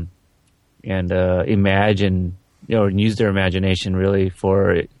imagine, you know, and use their imagination really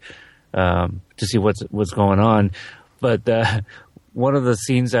for to see what's going on. But one of the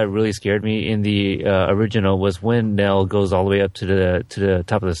scenes that really scared me in the original was when Nell goes all the way up to the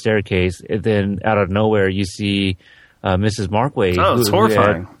top of the staircase, and then out of nowhere you see Mrs. Markway. Oh, it's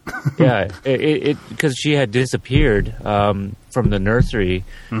horrifying. Yeah, it because she had disappeared from the nursery,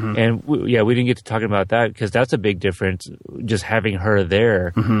 mm-hmm. and we didn't get to talking about that because that's a big difference. Just having her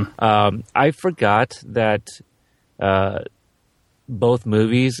there, mm-hmm. I forgot that both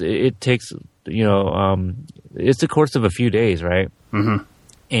movies it takes, you know, it's the course of a few days, right? Mm-hmm.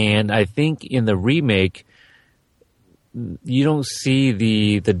 And I think in the remake, you don't see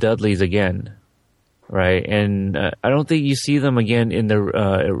the Dudleys again, right? And I don't think you see them again in the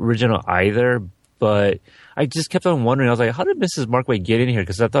original either. But I just kept on wondering. I was like, how did Mrs. Markway get in here?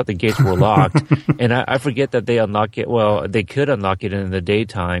 Because I thought the gates were locked. And I forget that they unlock it. Well, they could unlock it in the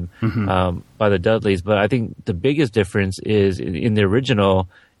daytime mm-hmm. By the Dudleys. But I think the biggest difference is in the original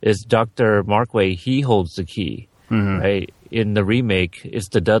is Dr. Markway, he holds the key, mm-hmm. right? In the remake, it's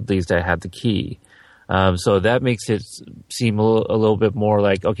the Dudleys that have the key. So that makes it seem a little bit more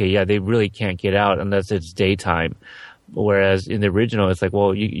like, okay, yeah, they really can't get out unless it's daytime. Whereas in the original, it's like,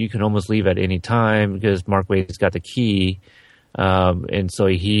 well, you can almost leave at any time because Markway's got the key. And so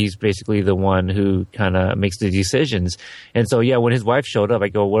he's basically the one who kind of makes the decisions. And so, yeah, when his wife showed up, I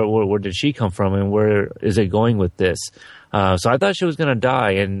go, where did she come from and where is it going with this? So I thought she was going to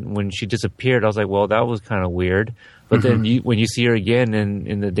die. And when she disappeared, I was like, well, that was kind of weird. But mm-hmm. then when you see her again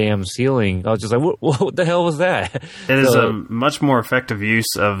in the damn ceiling, I was just like, what the hell was that? It is a much more effective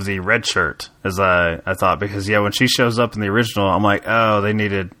use of the red shirt, as I thought, because, yeah, when she shows up in the original, I'm like, oh, they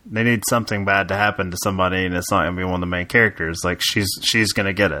need something bad to happen to somebody, and it's not going to be one of the main characters. Like, she's going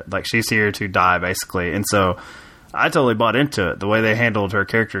to get it. Like, she's here to die, basically. And so I totally bought into it, the way they handled her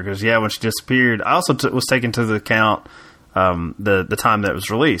character, because, yeah, when she disappeared, I also was taken to the account the time that it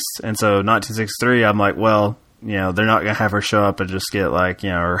was released. And so 1963, I'm like, well, you know, they're not going to have her show up and just get, like,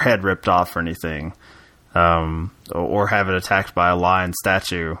 you know, her head ripped off or anything. Or have it attacked by a lion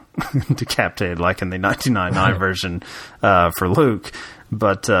statue, decapitated, like in the 1999 version for Luke.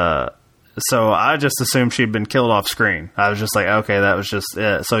 But so I just assumed she'd been killed off screen. I was just like, okay, that was just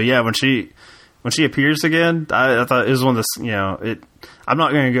it. So, yeah, when she appears again, I thought it was one of the, you know, I'm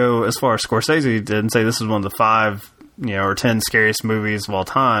not going to go as far as Scorsese did and say this is one of the 5, you know, or 10 scariest movies of all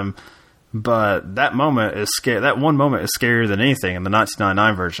time. But that moment is scary. That one moment is scarier than anything in the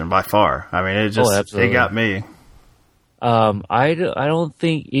 1999 version by far. I mean, it got me. I don't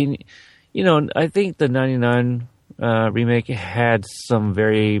think I think the 99 remake had some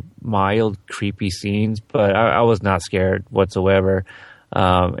very mild, creepy scenes, but I was not scared whatsoever.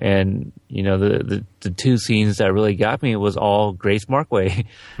 And you know, the 2 scenes that really got me was all Grace Markway.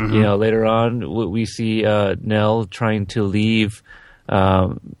 Mm-hmm. You know, later on we see Nell trying to leave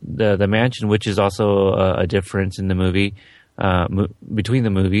the mansion, which is also a difference in the movie between the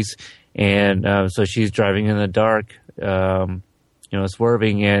movies. And so she's driving in the dark, you know,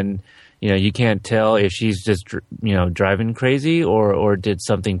 swerving, and you know, you can't tell if she's just, you know, driving crazy or did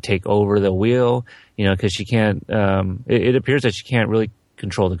something take over the wheel, you know, because she can't. It appears that she can't really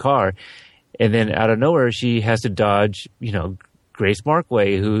control the car, and then out of nowhere she has to dodge, you know, Grace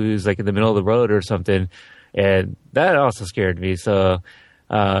Markway, who's like in the middle of the road or something. And that also scared me. So,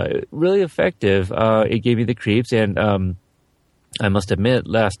 really effective. It gave me the creeps. And I must admit,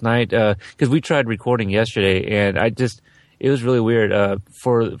 last night, because we tried recording yesterday, and it was really weird.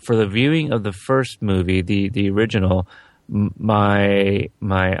 For the viewing of the first movie, the original, I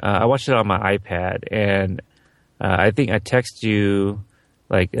watched it on my iPad, and I think I texted you,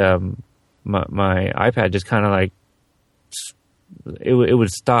 like, my iPad just kind of like, it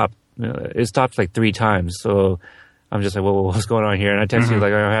would stop. It stopped like 3 times. So I'm just like, well, what's going on here? And I text you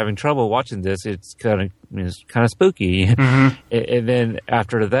like, I'm having trouble watching this. It's kind of spooky. And then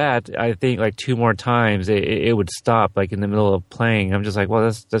after that, I think like 2 more times it would stop like in the middle of playing. I'm just like, well,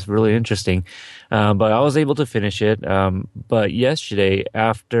 that's really interesting. But I was able to finish it. But yesterday,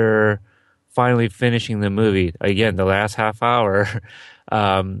 after finally finishing the movie, again, the last half hour,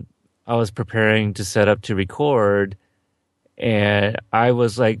 I was preparing to set up to record, and I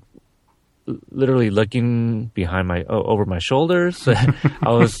was like, literally looking behind over my shoulders. I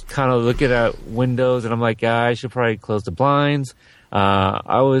was kind of looking at windows, and I'm like, yeah, I should probably close the blinds.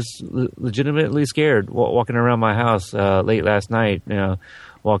 I was legitimately scared walking around my house late last night.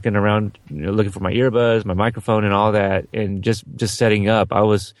 Walking around, looking for my earbuds, my microphone, and all that, and just setting up. I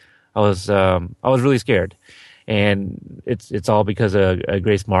was really scared, and it's all because of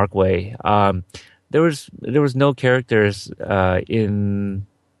Grace Markway. There was no characters in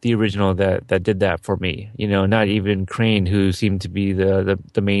the original that did that for me. Not even Crane, who seemed to be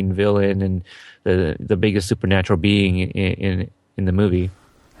the main villain and the biggest supernatural being in the movie.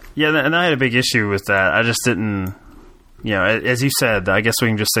 Yeah, and I had a big issue with that. I just didn't, as you said, I guess we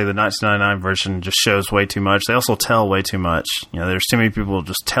can just say the 1999 version just shows way too much. They also tell way too much. There's too many people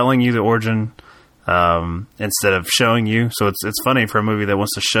just telling you the origin instead of showing you. So it's funny for a movie that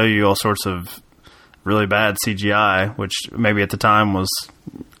wants to show you all sorts of really bad CGI, which maybe at the time was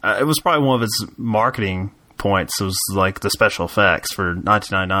probably one of its marketing points. It was like the special effects for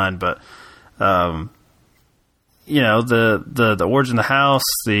 1999, but the origin of the house,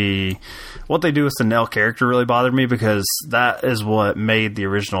 what they do with the Nell character really bothered me, because that is what made the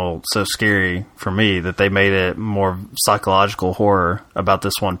original so scary for me, that they made it more psychological horror about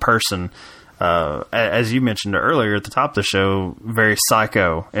this one person. As you mentioned earlier at the top of the show, very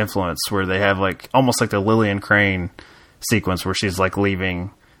Psycho influence, where they have like almost like the Lillian Crane sequence where she's like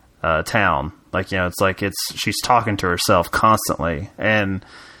leaving town. Like, she's talking to herself constantly. And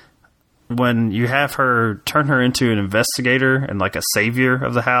when you have her turn her into an investigator and like a savior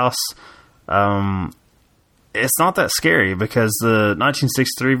of the house, it's not that scary, because the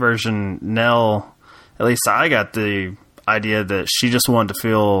 1963 version, Nell, at least I got the idea that she just wanted to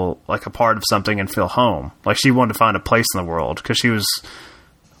feel like a part of something and feel home. Like she wanted to find a place in the world, because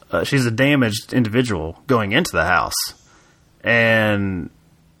she's a damaged individual going into the house. And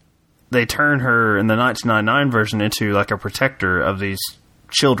they turn her in the 1999 version into like a protector of these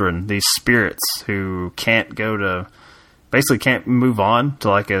children, these spirits who can't move on to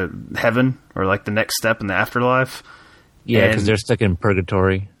like a heaven or like the next step in the afterlife. Yeah, because they're stuck in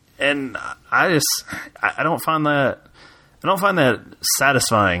purgatory. And I don't find that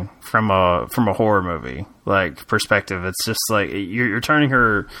satisfying from a horror movie like perspective. It's just like you're turning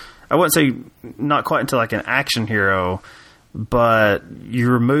her, I wouldn't say not quite into like an action hero, but you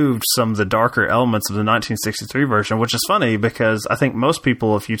removed some of the darker elements of the 1963 version, which is funny, because I think most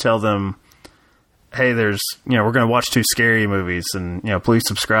people, if you tell them, hey, we're going to watch 2 scary movies, and, please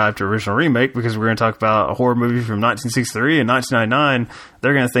subscribe to Original Remake, because we're going to talk about a horror movie from 1963 and 1999,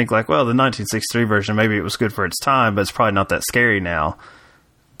 they're going to think like, well, the 1963 version, maybe it was good for its time, but it's probably not that scary now.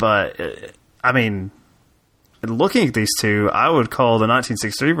 But, I mean, looking at these two, I would call the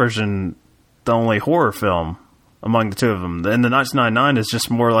 1963 version the only horror film among the two of them. And the 1999 is just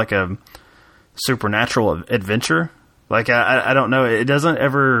more like a supernatural adventure. Like, I don't know. It doesn't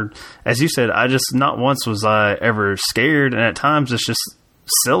ever, as you said, not once was I ever scared. And at times it's just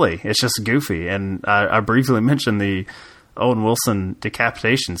silly. It's just goofy. And I briefly mentioned the Owen Wilson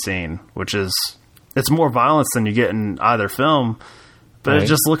decapitation scene, which it's more violence than you get in either film, but right. It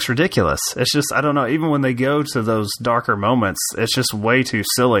just looks ridiculous. It's just, I don't know. Even when they go to those darker moments, it's just way too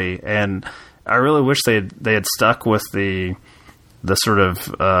silly. And I really wish they had stuck with the sort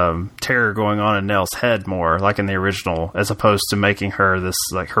of terror going on in Nell's head more, like in the original, as opposed to making her this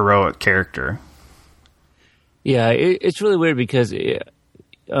like heroic character. Yeah, it's really weird, because it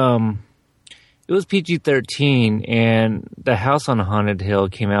was PG-13, and The House on Haunted Hill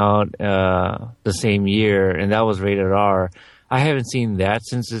came out the same year, and that was rated R. I haven't seen that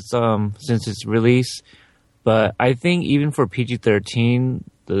since its release, but I think even for PG-13,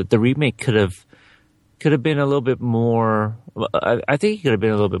 the remake could have been a little bit more. I think it could have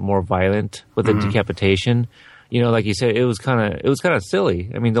been a little bit more violent with the decapitation. Like you said, it was kind of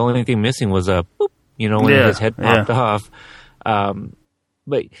silly. I mean, the only thing missing was a boop, when his head popped off.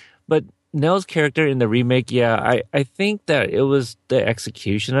 But Nell's character in the remake, I think that it was the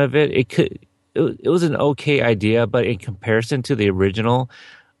execution of it. It was an okay idea, but in comparison to the original,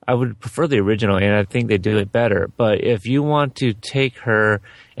 I would prefer the original, and I think they do it better. But if you want to take her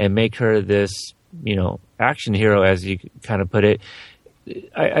and make her this, action hero, as you kind of put it,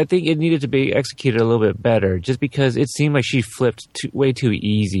 I think it needed to be executed a little bit better, just because it seemed like she flipped way too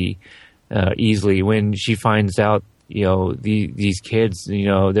easily when she finds out, these kids,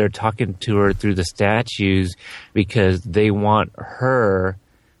 they're talking to her through the statues because they want her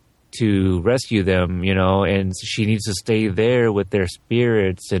to rescue them, and she needs to stay there with their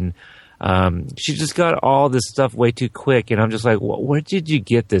spirits. And she just got all this stuff way too quick. And I'm just like, where did you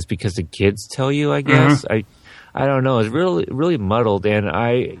get this? Because the kids tell you, I guess. Mm-hmm. I don't know. It's really, really muddled. And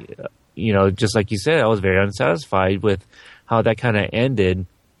I, just like you said, I was very unsatisfied with how that kind of ended.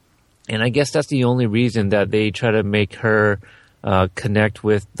 And I guess that's the only reason that they try to make her connect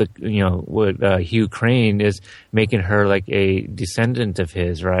with Hugh Crane, is making her like a descendant of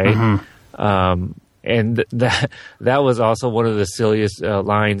his, right? Mm-hmm. And that was also one of the silliest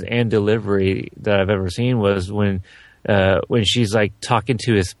lines and delivery that I've ever seen, was when she's like talking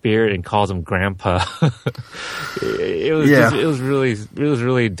to his spirit and calls him Grandpa. it was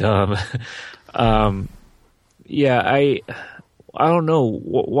really dumb. I don't know.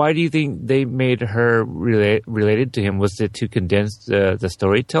 Why do you think they made her related to him? Was it to condense the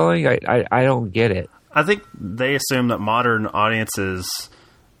storytelling? I don't get it. I think they assume that modern audiences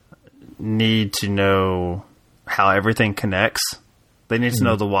need to know how everything connects. They need to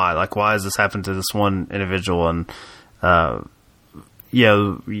know the why. Like, why has this happened to this one individual? And,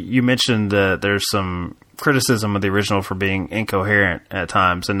 you mentioned that there's some criticism of the original for being incoherent at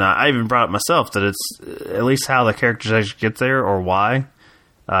times. And I even brought up myself that it's at least how the characters actually get there, or why.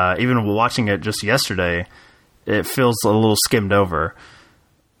 Even watching it just yesterday, it feels a little skimmed over.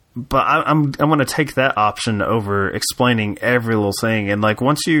 But I'm going to take that option over explaining every little thing. And like,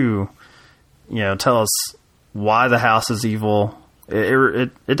 once you tell us why the house is evil,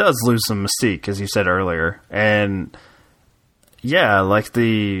 it does lose some mystique, as you said earlier. And yeah, like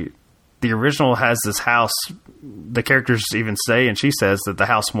the original has this house. The characters even say, and she says, that the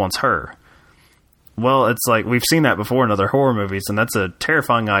house wants her. Well, it's like, we've seen that before in other horror movies, and that's a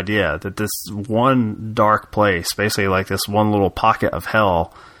terrifying idea, that this one dark place, basically like this one little pocket of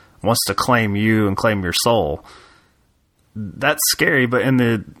hell, wants to claim you and claim your soul. That's scary, but in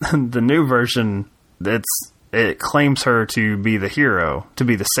the new version, it claims her to be the hero, to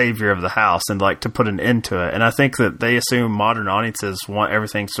be the savior of the house, and like to put an end to it. And I think that they assume modern audiences want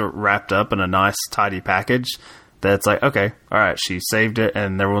everything sort of wrapped up in a nice, tidy package. That's like, okay, all right, she saved it,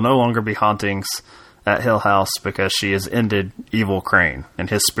 and there will no longer be hauntings at Hill House because she has ended Evil Crane and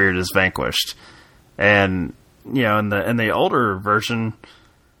his spirit is vanquished. And in the older version,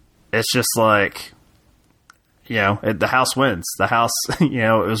 it's just like, the house wins. The house,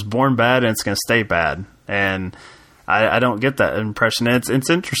 it was born bad and it's going to stay bad. And I don't get that impression. It's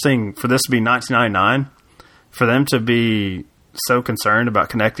interesting for this to be 1999, for them to be so concerned about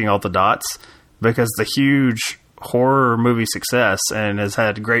connecting all the dots, because the huge horror movie success, and has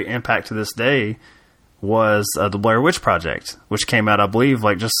had great impact to this day, was the Blair Witch Project, which came out, I believe,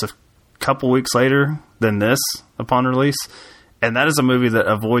 like just a couple weeks later than this upon release. And that is a movie that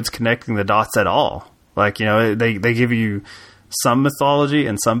avoids connecting the dots at all. Like, they give you some mythology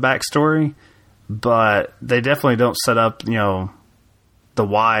and some backstory, but they definitely don't set up, the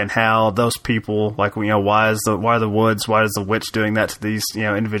why and how those people, like, why are the woods, why is the witch doing that to these,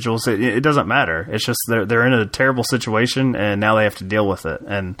 individuals? It doesn't matter. It's just they're in a terrible situation, and now they have to deal with it.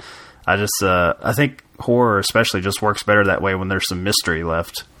 And I think horror especially just works better that way, when there's some mystery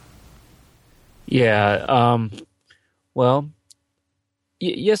left. Yeah. Well,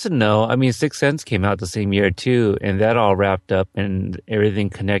 yes and no. I mean, Sixth Sense came out the same year too, and that all wrapped up and everything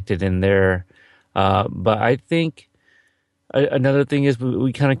connected in there. But I think another thing is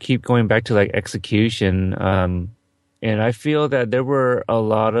we kind of keep going back to like execution. And I feel that there were a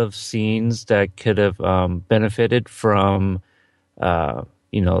lot of scenes that could have benefited from,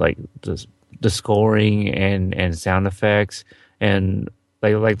 like the scoring and sound effects, and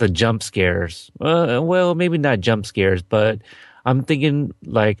like the jump scares. Well, maybe not jump scares, but I'm thinking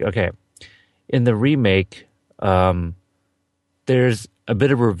like, okay, in the remake, there's a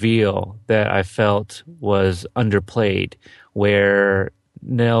bit of reveal that I felt was underplayed, where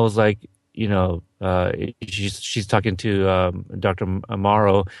Nell's like, she's talking to Dr.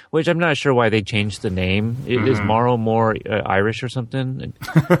 Morrow, which I'm not sure why they changed the name. Is Morrow more Irish or something?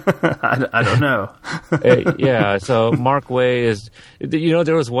 I don't know. Yeah, so Mark Way is,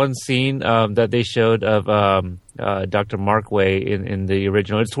 there was one scene that they showed of Dr. Mark Way in the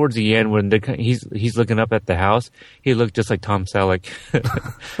original. It's towards the end when he's looking up at the house. He looked just like Tom Selleck.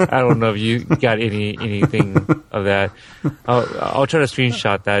 I don't know if you got anything of that. I'll try to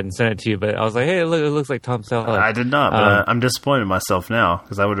screenshot that and send it to you. But I was like, hey, look, it looks like Tom Selleck. I did not, but I'm disappointed in myself now,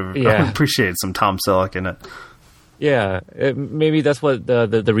 because I would have appreciated some Tom Selleck in it. Yeah, maybe that's what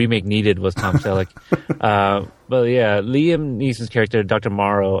the remake needed was Tom Selleck. But yeah, Liam Neeson's character, Dr.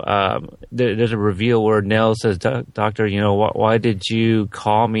 Morrow, there's a reveal where Nell says, Doctor, why did you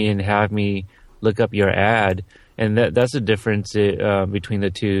call me and have me look up your ad? And that's the difference between the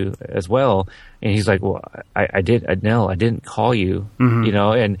two as well. And he's like, well, I didn't call you,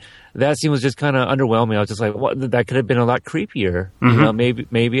 and that scene was just kind of underwhelming. I was just like, what? That could have been a lot creepier.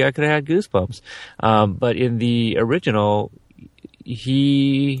 Maybe I could have had goosebumps. But in the original,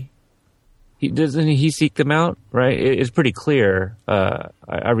 he doesn't he seek them out, right? It's pretty clear.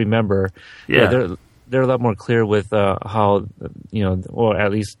 I remember. Yeah. They're a lot more clear with how, or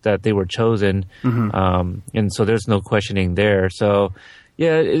at least that they were chosen. And so there's no questioning there. So,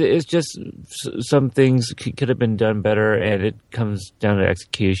 yeah, it's just some things could have been done better, and it comes down to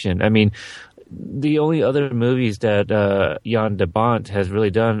execution. I mean, the only other movies that Jan de Bont has really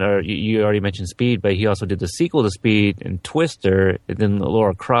done are, you already mentioned Speed, but he also did the sequel to Speed and Twister, and then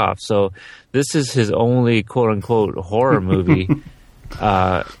Lara Croft. So this is his only quote-unquote horror movie.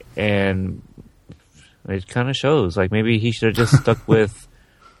 And it kind of shows. Like, maybe he should have just stuck with,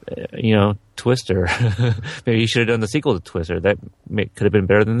 Twister. Maybe he should have done the sequel to Twister. That could have been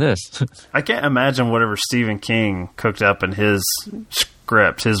better than this. I can't imagine whatever Stephen King cooked up in his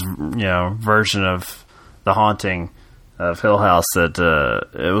script, his version of The Haunting of Hill House, that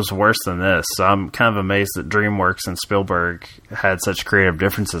it was worse than this. So I'm kind of amazed that DreamWorks and Spielberg had such creative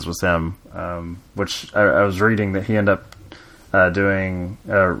differences with him. Which I was reading that he ended up doing,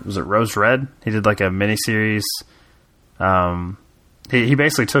 was it Rose Red? He did like a miniseries. He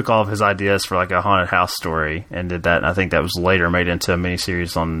basically took all of his ideas for like a haunted house story and did that. And I think that was later made into a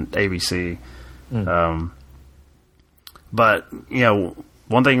miniseries on ABC. But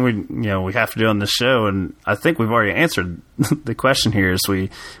one thing we have to do on this show, and I think we've already answered the question here, is we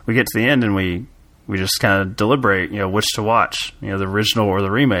get to the end and we just kind of deliberate, which to watch, the original or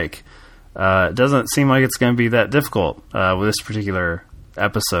the remake. It doesn't seem like it's going to be that difficult with this particular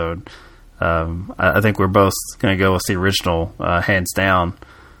episode. I think we're both going to go with the original, hands down.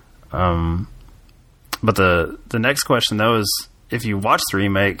 But the next question, though, is if you watch the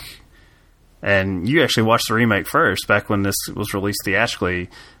remake, and you actually watched the remake first, back when this was released theatrically,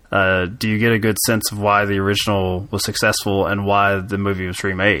 do you get a good sense of why the original was successful and why the movie was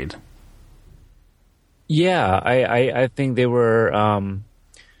remade? Yeah, I think they were...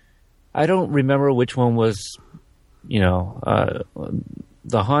 I don't remember which one was, The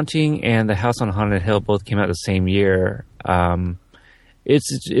Haunting and The House on Haunted Hill both came out the same year.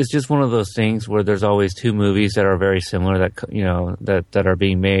 It's just one of those things where there's always two movies that are very similar that are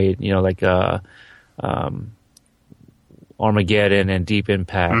being made, like Armageddon and Deep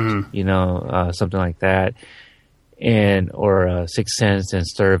Impact, something like that, or Sixth Sense and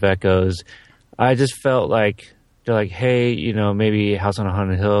Stir of Echoes. I just felt like they're like, hey, maybe House on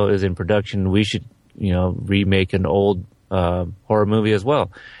Haunted Hill is in production. We should, remake an old horror movie as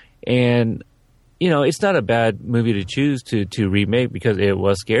well. And, it's not a bad movie to choose to remake because it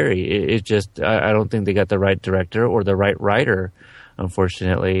was scary. It just, I don't think they got the right director or the right writer,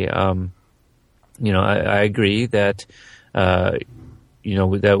 unfortunately. I agree that,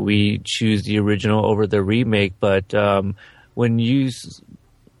 that we choose the original over the remake, but when you...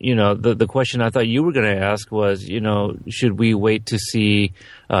 the question I thought you were going to ask was, should we wait to see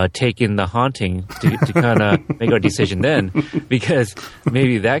Taken the Haunting to kind of make our decision then? Because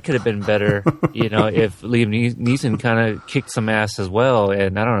maybe that could have been better, if Liam Neeson kind of kicked some ass as well.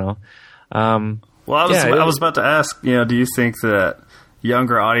 And I don't know. I was about to ask, do you think that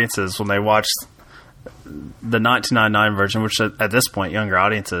younger audiences, when they watch the 1999 version, which at this point, younger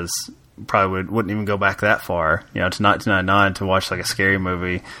audiences probably wouldn't even go back that far, to 1999 to watch like a scary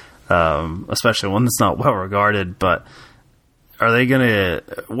movie, especially one that's not well regarded. But what are they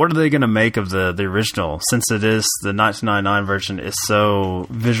gonna make of the original, since it is the 1999 version is so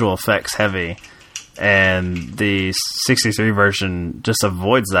visual effects heavy, and the 63 version just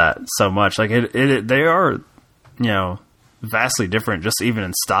avoids that so much? Like they are, vastly different, just even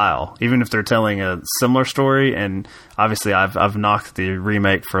in style, even if they're telling a similar story. And obviously I've knocked the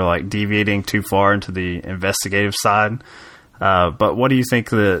remake for like deviating too far into the investigative side, but what do you think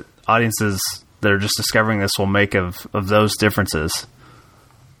the audiences that are just discovering this will make of those differences?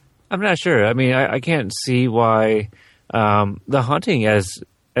 I'm not sure. I mean, I can't see why The Haunting, as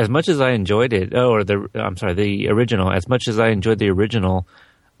much as I enjoyed it, the original, as much as I enjoyed the original,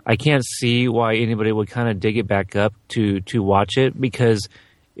 I can't see why anybody would kind of dig it back up to watch it, because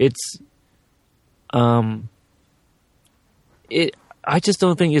it's I just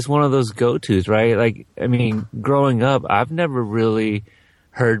don't think it's one of those go-tos, right? Like, I mean, growing up, I've never really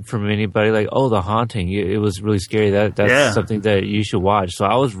heard from anybody like, "Oh, The Haunting, it was really scary. That's something that you should watch." So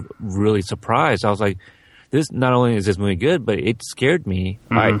I was really surprised. I was like, "This not only is this movie good, but it scared me.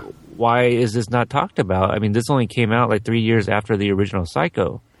 Why is this not talked about? I mean, this only came out like 3 years after the original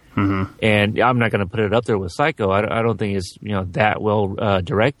Psycho." And I'm not going to put it up there with Psycho. I don't think it's that well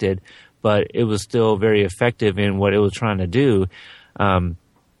directed, but it was still very effective in what it was trying to do.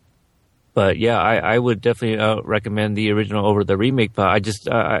 But yeah, I would definitely recommend the original over the remake. But I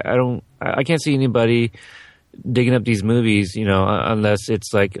can't see anybody digging up these movies, unless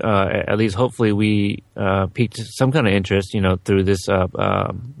it's like at least hopefully we piqued some kind of interest, through this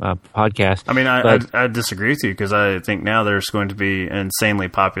podcast. I mean, I disagree with you because I think now there's going to be an insanely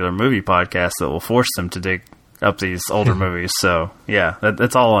popular movie podcast that will force them to dig up these older movies. So yeah,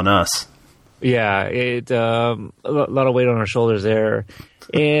 that's all on us. Yeah, a lot of weight on our shoulders there.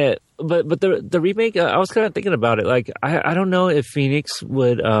 And but the remake, I was kind of thinking about it. Like I don't know if Phoenix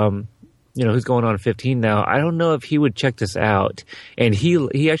would. Who's going on 15 now. I don't know if he would check this out. And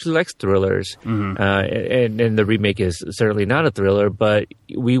he actually likes thrillers. And the remake is certainly not a thriller, but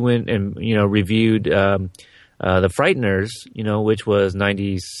we went and, reviewed The Frighteners, which was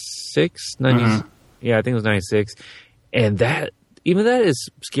 96, 90, yeah, I think it was 96. And that is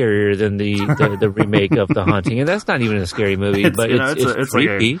scarier than the remake of The Haunting. And that's not even a scary movie, but it's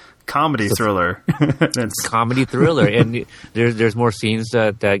creepy. Like a comedy thriller. It's comedy thriller, and there's more scenes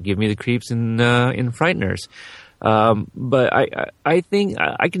that give me the creeps in Frighteners. But I think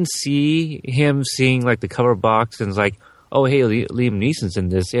I can see him seeing like the cover box and it's like, oh hey, Liam Neeson's in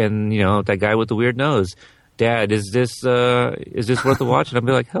this, and that guy with the weird nose. Dad, is this worth a watch? And I'd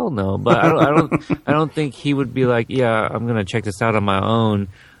be like, hell no. But I don't think he would be like, yeah, I'm gonna check this out on my own.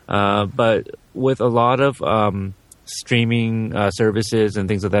 But with a lot of streaming services and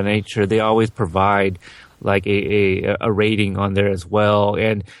things of that nature, they always provide like a rating on there as well.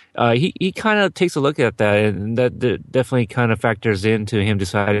 And he kind of takes a look at that, and that definitely kind of factors into him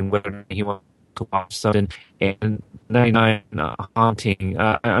deciding whether he wants to watch something. And 99 Haunting,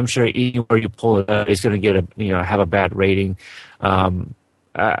 I'm sure anywhere you pull it up, it's going to get have a bad rating. I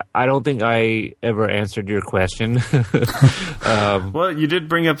don't think I ever answered your question. Well, you did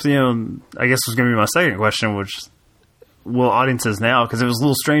bring up I guess was going to be my second question, which will audiences now, because it was a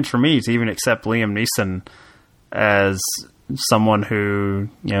little strange for me to even accept Liam Neeson as someone who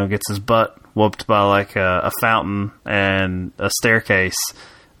gets his butt whooped by like a fountain and a staircase.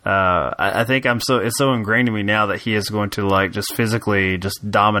 I think it's so ingrained in me now that he is going to like just physically just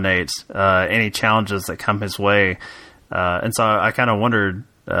dominate any challenges that come his way. And so I kind of wondered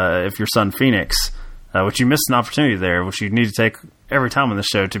if your son Phoenix, which you missed an opportunity there, which you need to take every time on the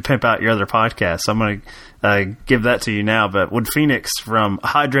show to pimp out your other podcast. So I'm going to give that to you now. But would Phoenix from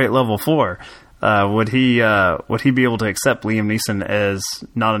Hydrate Level 4, would he be able to accept Liam Neeson as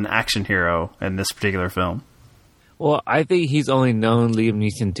not an action hero in this particular film? Well, I think he's only known Liam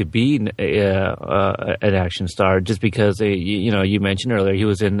Neeson to be an action star just because, you mentioned earlier he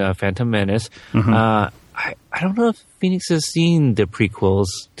was in Phantom Menace. I don't know if Phoenix has seen the prequels,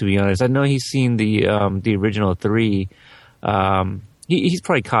 to be honest. I know he's seen the original 3. He's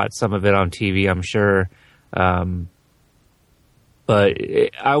probably caught some of it on TV, I'm sure. But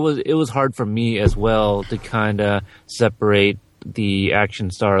it was hard for me as well to kind of separate the action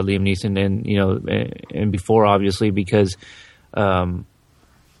star Liam Neeson and before, obviously, because I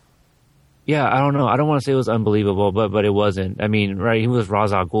don't know. I don't want to say it was unbelievable, but it wasn't. I mean, right? He was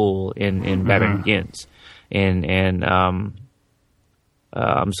Ra's al Ghul in Batman Begins, and I'm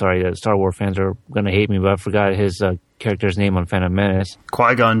sorry, the Star Wars fans are going to hate me, but I forgot his character's name on Phantom Menace.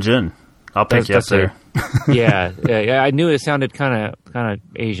 Qui-Gon Jinn. I'll pick you up there. Yeah, I knew it sounded kind of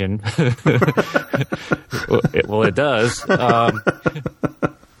Asian. Well, it does.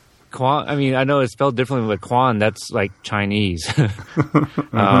 Quan, I mean, I know it's spelled differently, but Quan, that's like Chinese.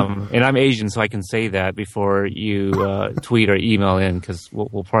 And I'm Asian, so I can say that before you tweet or email in, because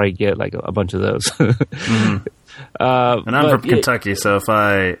we'll probably get like a bunch of those. And I'm from Kentucky, so if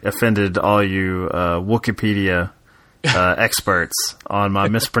I offended all you Wikipedia experts on my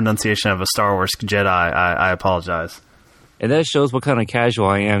mispronunciation of a Star Wars Jedi, I apologize. And that shows what kind of casual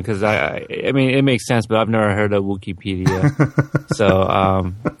I am, because I mean, it makes sense, but I've never heard of Wikipedia.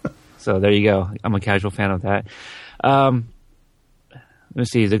 So there you go. I'm a casual fan of that.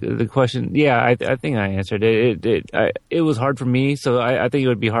 Let's see the question. Yeah, I think I answered it. It was hard for me, so I think it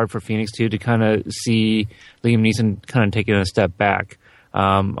would be hard for Phoenix too to kind of see Liam Neeson kind of taking a step back.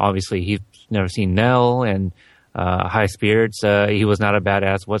 Obviously, he's never seen Nell and High Spirits. He was not a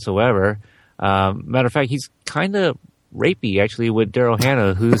badass whatsoever. Matter of fact, he's kind of rapey actually with Daryl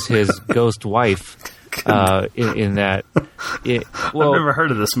Hannah, who's his ghost wife. in that. I've never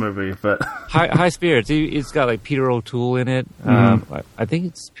heard of this movie, but High Spirits. It's got like Peter O'Toole in it. I think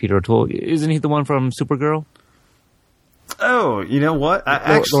it's Peter O'Toole. Isn't he the one from Supergirl? Oh, you know what?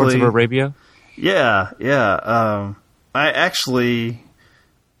 Lawrence of Arabia. Yeah. I actually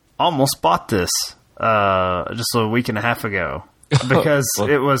almost bought this just a week and a half ago because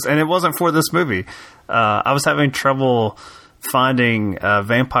it wasn't for this movie. I was having trouble finding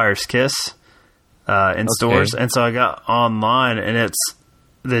Vampire's Kiss in stores, and so I got online, and it's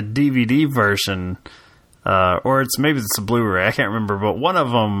the DVD version, or maybe it's a Blu-ray. I can't remember, but one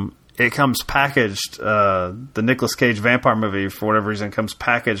of them, it comes packaged. The Nicolas Cage vampire movie, for whatever reason, comes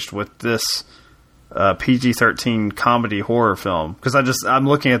packaged with this PG-13 comedy horror film. Because I'm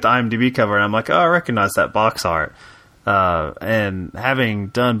looking at the IMDb cover, and I'm like, oh, I recognize that box art. And having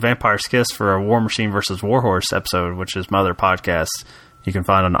done Vampire's Kiss for a War Machine versus Warhorse episode, which is my other podcast, you can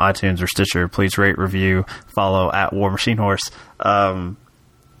find on iTunes or Stitcher. Please rate, review, follow at War Machine Horse.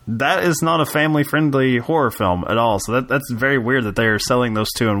 That is not a family-friendly horror film at all. So that's very weird that they're selling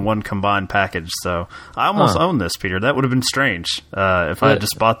those two in one combined package. So I almost own this, Peter. That would have been strange if I had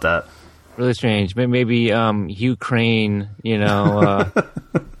just bought that. Really strange. Maybe Hugh Crane,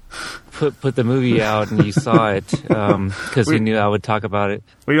 put the movie out and you saw it because he knew I would talk about it.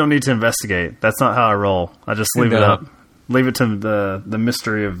 We don't need to investigate. That's not how I roll. I just leave it up. Leave it to the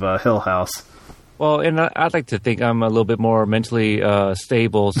mystery of Hill House. Well, and I'd like to think I'm a little bit more mentally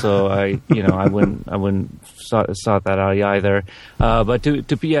stable, so I wouldn't sort that out either. But to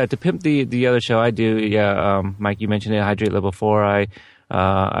pimp the other show I do, Mike, you mentioned it, Hydrate Level 4.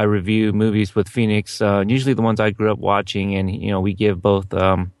 I review movies with Phoenix, usually the ones I grew up watching, and we give both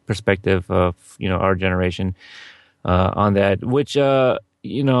perspective of our generation on that. Which again,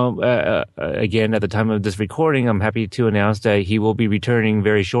 at the time of this recording, I'm happy to announce that he will be returning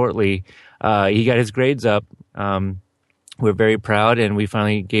very shortly. He got his grades up. We're very proud, and we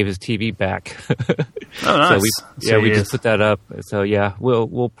finally gave his TV back. Oh, nice! So we just put that up. So yeah,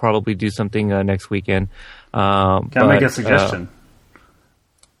 we'll probably do something next weekend. Can I make a suggestion?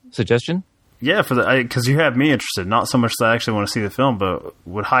 Suggestion? Yeah, because you have me interested. Not so much that I actually want to see the film, but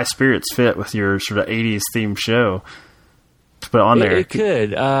would High Spirits fit with your sort of 80s themed show to put on there? It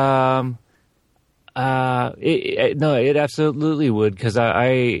could. No, it absolutely would, because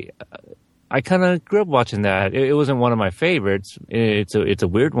I kind of grew up watching that. It wasn't one of my favorites. It's a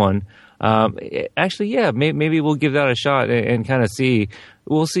weird one. Actually, yeah, maybe we'll give that a shot and kind of see.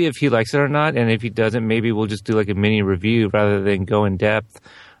 We'll see if he likes it or not, and if he doesn't, maybe we'll just do like a mini review rather than go in depth.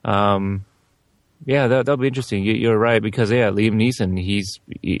 Yeah, that'll be interesting. You're right, because Liam Neeson,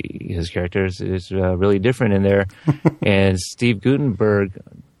 his character is really different in there, and Steve Guttenberg.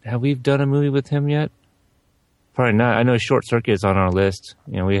 Have we done a movie with him yet? Probably not. I know Short Circuit is on our list.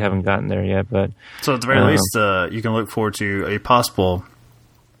 We haven't gotten there yet, but so at the very least, you can look forward to a possible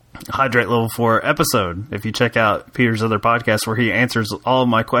Hydrate Level 4 episode if you check out Peter's other podcast, where he answers all of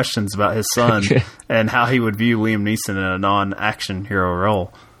my questions about his son and how he would view Liam Neeson in a non-action hero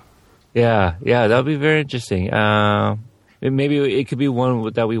role. Yeah, that'll be very interesting. Maybe it could be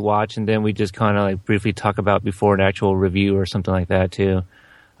one that we watch and then we just kind of like briefly talk about before an actual review or something like that too.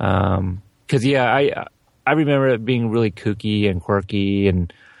 Because I remember it being really kooky and quirky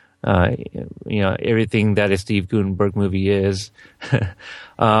and everything that a Steve Guttenberg movie is.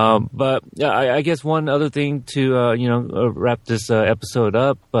 But I guess one other thing to wrap this episode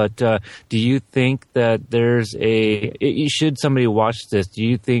up. But do you think that there's should somebody watch this? Do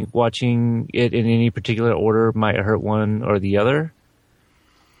you think watching it in any particular order might hurt one or the other?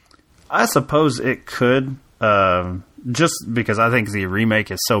 I suppose it could. Just because I think the remake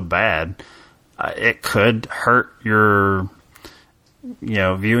is so bad, it could hurt your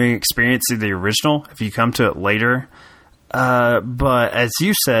viewing experience of the original if you come to it later. But as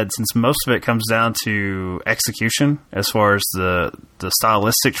you said, since most of it comes down to execution as far as the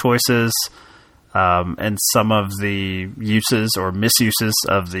stylistic choices, and some of the uses or misuses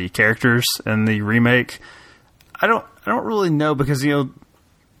of the characters in the remake, I don't really know, because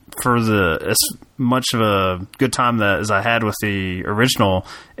for as much of a good time as I had with the original,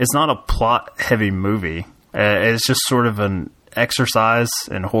 it's not a plot heavy movie. It's just sort of an exercise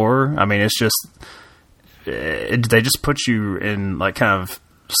in horror. I mean, it's just they just put you in like kind of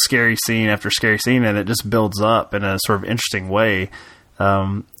scary scene after scary scene, and it just builds up in a sort of interesting way,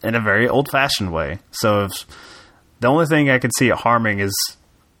 in a very old-fashioned way. So if the only thing I could see it harming is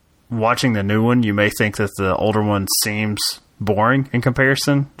watching the new one, you may think that the older one seems boring in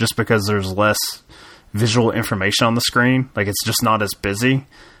comparison, just because there's less visual information on the screen. Like, it's just not as busy.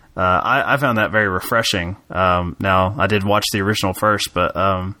 I found that very refreshing. Now, I did watch the original first, but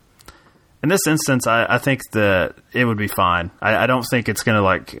in this instance, I think that it would be fine. I don't think it's going to,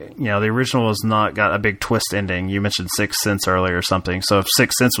 like, you know, the original has not got a big twist ending. You mentioned Sixth Sense earlier or something. So if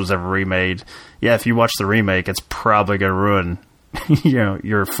Sixth Sense was ever remade, yeah, if you watch the remake, it's probably going to ruin, you know,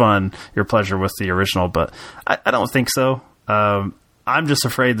 your pleasure with the original. But I don't think so. I'm just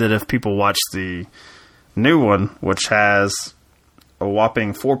afraid that if people watch the new one, which has a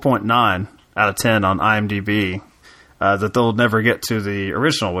whopping 4.9 out of 10 on IMDb, that they'll never get to the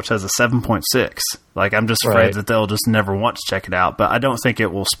original, which has a 7.6. Like, I'm just afraid that they'll just never want to check it out. But I don't think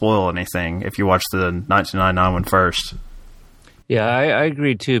it will spoil anything if you watch the 1999 one first. Yeah, I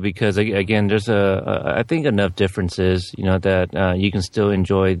agree too, because again, there's I think enough differences, you know, that you can still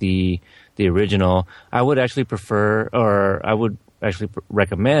enjoy the original. I would actually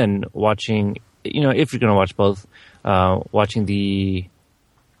recommend watching, you know, if you're going to watch both, watching the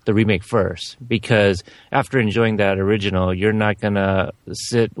remake first, because after enjoying that original, you're not gonna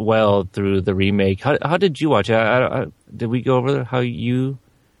sit well through the remake. How did you watch it? Did we go over how you?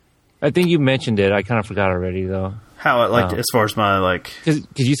 I think you mentioned it. I kind of forgot already, though. How it, as far as my, like, because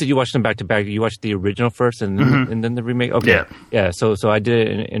you said you watched them back to back. You watched the original first and then the remake. Okay, yeah. So I did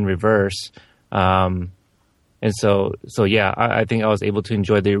it in reverse. And so yeah, I think I was able to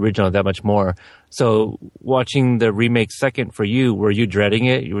enjoy the original that much more. So watching the remake second for you, were you dreading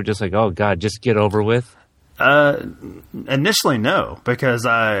it? You were just like, oh God, just get over with? Initially, no, because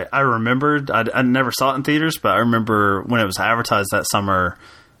I remembered, I never saw it in theaters, but I remember when it was advertised that summer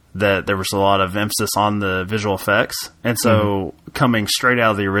that there was a lot of emphasis on the visual effects. And so coming straight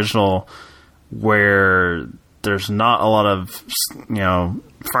out of the original, where there's not a lot of, you know,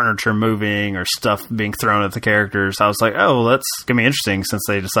 furniture moving or stuff being thrown at the characters, I was like, oh, that's going to be interesting, since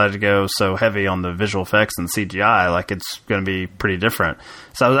they decided to go so heavy on the visual effects and CGI. Like, it's going to be pretty different.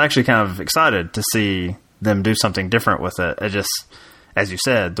 So I was actually kind of excited to see them do something different with it. It just, as you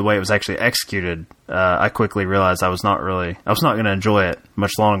said, the way it was actually executed, I quickly realized I was not going to enjoy it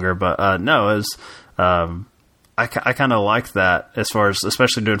much longer. But no, it was, I kind of like that, as far as,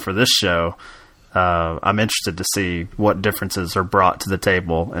 especially doing for this show. I'm interested to see what differences are brought to the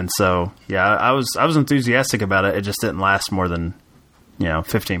table. And so, yeah, I was enthusiastic about it. It just didn't last more than,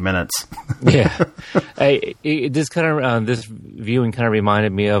 15 minutes. Yeah. This viewing kind of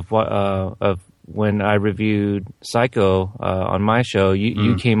reminded me of when I reviewed Psycho on my show.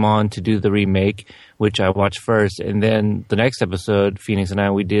 You came on to do the remake, which I watched first, and then the next episode, Phoenix and I,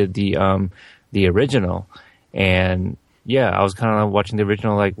 we did the original. And yeah, I was kind of watching the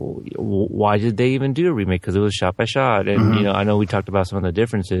original, like, why did they even do a remake? Because it was shot by shot. And, I know we talked about some of the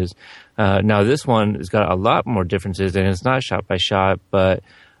differences. Now, this one has got a lot more differences, and it's not shot by shot. But,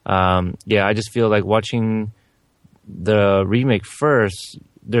 yeah, I just feel like watching the remake first,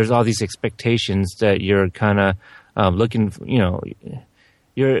 there's all these expectations that you're kind of looking,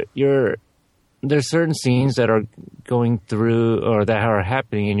 there's certain scenes that are going through or that are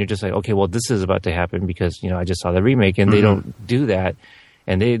happening, and you're just like, okay, well, this is about to happen because, I just saw the remake, and they don't do that.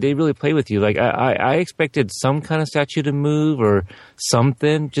 And they really play with you. Like, I expected some kind of statue to move or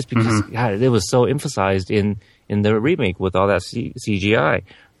something, just because God, it was so emphasized in the remake with all that CGI.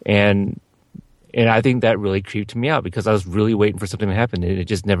 And I think that really creeped me out, because I was really waiting for something to happen, and it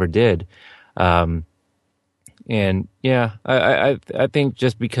just never did. And yeah, I think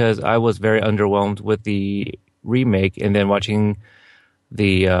just because I was very underwhelmed with the remake, and then watching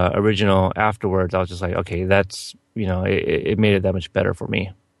the original afterwards, I was just like, okay, that's, it made it that much better for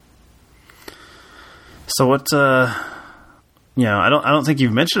me. So what, I don't think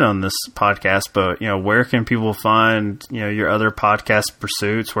you've mentioned on this podcast, but, where can people find, your other podcast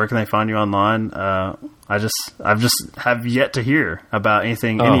pursuits? Where can they find you online? I've just have yet to hear about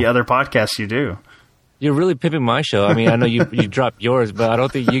any other podcasts you do. You're really pimping my show. I mean, I know you dropped yours, but I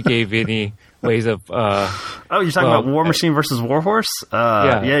don't think you gave any ways of... you're talking about War Machine versus Warhorse?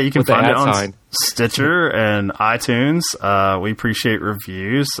 Yeah, you can find it on Stitcher and iTunes. We appreciate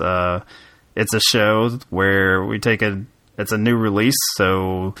reviews. It's a show where we it's a new release,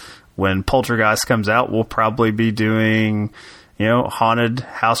 so when Poltergeist comes out, we'll probably be doing... haunted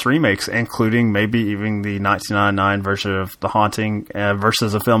house remakes, including maybe even the 1999 version of The Haunting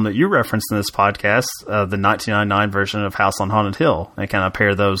versus a film that you referenced in this podcast, the 1999 version of House on Haunted Hill, and kind of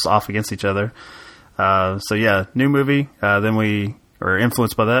pair those off against each other. So yeah, new movie. Then we are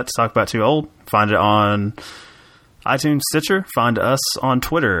influenced by that to talk about Too Old. Find it on iTunes, Stitcher. Find us on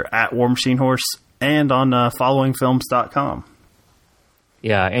Twitter at War Machine Horse, and on followingfilms.com.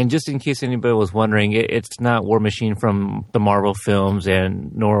 Yeah, and just in case anybody was wondering, it's not War Machine from the Marvel films,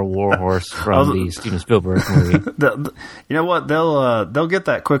 and nor Warhorse from the Steven Spielberg movie. You know what? They'll get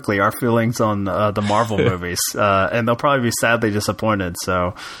that quickly. Our feelings on the Marvel movies, and they'll probably be sadly disappointed.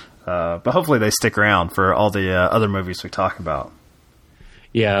 So, But hopefully they stick around for all the other movies we talk about.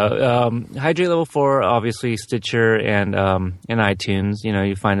 Yeah, Hydrate Level 4, obviously Stitcher and iTunes.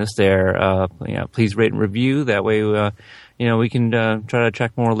 You find us there. Please rate and review. That way, we can try to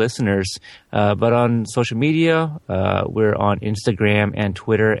attract more listeners. But on social media, we're on Instagram and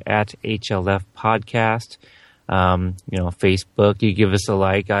Twitter at HLF Podcast. Facebook, you give us a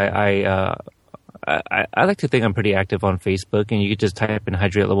like. I like to think I'm pretty active on Facebook, and you could just type in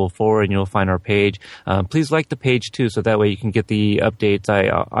Hydrate Level 4 and you'll find our page. Please like the page too, so that way you can get the updates.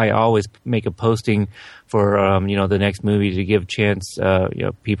 I always make a posting for the next movie to give chance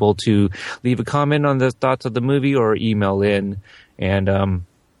people to leave a comment on the thoughts of the movie or email in, and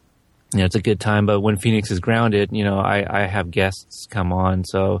it's a good time. But when Phoenix is grounded, I have guests come on.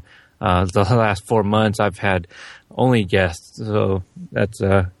 So the last 4 months I've had only guests, so that's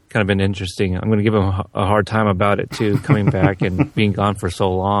kind of been interesting. I'm going to give him a hard time about it too, coming back and being gone for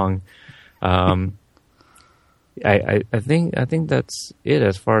so long. I think that's it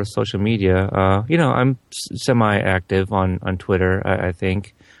as far as social media. I'm semi-active on Twitter. I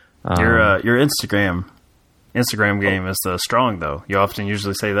think your Instagram game is strong, though. You often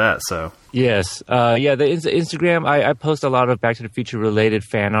usually say that. So yes, the Instagram. I post a lot of Back to the Future related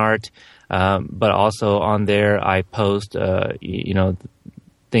fan art, but also on there I post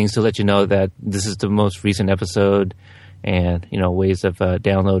things to let you know that this is the most recent episode, and ways of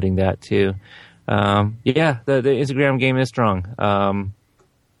downloading that too. The Instagram game is strong.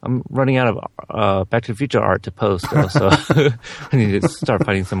 I'm running out of Back to the Future art to post, though, so I need to start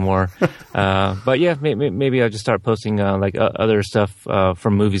finding some more. But yeah, maybe I'll just start posting other stuff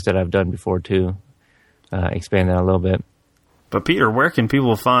from movies that I've done before too. Expand that a little bit. But Peter, where can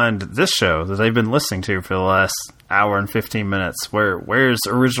people find this show that they've been listening to for the last hour and 15 minutes? Where's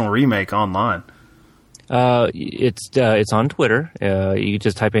Original Remake online? It's on Twitter. You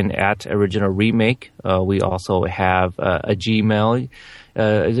just type in @Original Remake. We also have a Gmail.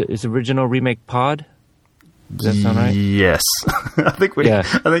 Is Original Remake Pod? Does that sound right? Yes. I think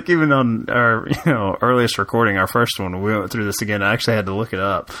even on our earliest recording, our first one, we went through this again. I actually had to look it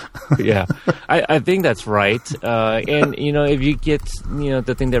up. Yeah, I think that's right. And if you get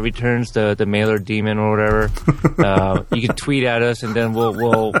the thing that returns the mailer demon or whatever, you can tweet at us, and then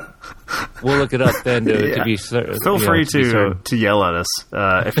we'll look it up then to be. Feel free to yell at us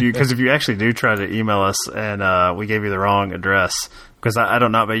because if you actually do try to email us and we gave you the wrong address. Because I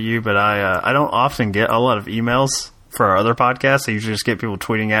don't know about you, but I don't often get a lot of emails for our other podcasts. I usually just get people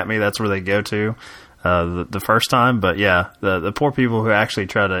tweeting at me. That's where they go to the first time. But yeah, the poor people who actually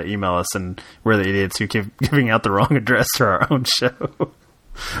try to email us, and we're the idiots who keep giving out the wrong address to our own show.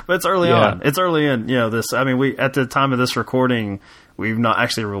 But it's early on. It's early in this. I mean, we at the time of this recording, we've not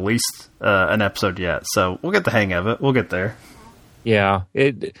actually released an episode yet. So we'll get the hang of it. We'll get there. Yeah,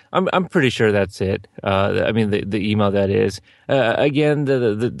 I'm pretty sure that's it. The email that is. Again,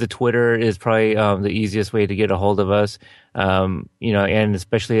 the Twitter is probably the easiest way to get a hold of us. And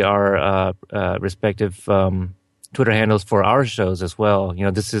especially our respective Twitter handles for our shows as well.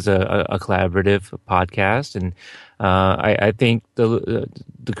 This is a collaborative podcast, and I think the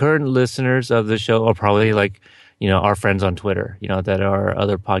current listeners of the show are probably our friends on Twitter. That are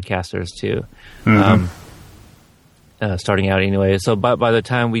other podcasters too. Mm-hmm. Starting out anyway. So by the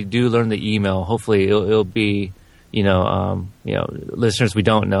time we do learn the email, hopefully it'll be, listeners we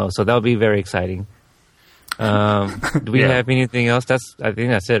don't know. So that'll be very exciting. Do we have anything else? I think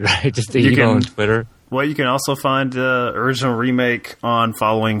that's it, right? Just the email and Twitter. Well, you can also find Original Remake on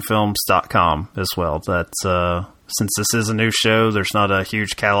followingfilms.com as well. That's, since this is a new show, there's not a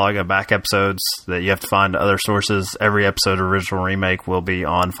huge catalog of back episodes that you have to find other sources. Every episode of Original Remake will be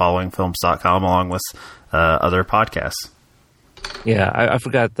on followingfilms.com along with other podcasts. Yeah, I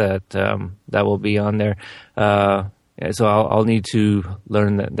forgot that that will be on there. So I'll need to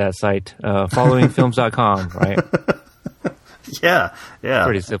learn that site. Followingfilms.com, right? Yeah.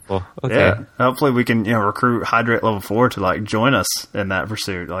 Pretty simple. Okay. Yeah. Hopefully we can, recruit Hydrate Level 4 to join us in that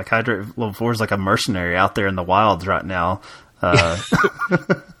pursuit. Hydrate Level 4 is like a mercenary out there in the wilds right now.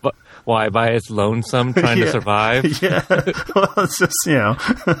 But why? By its lonesome trying to survive? Yeah. Well, it's just,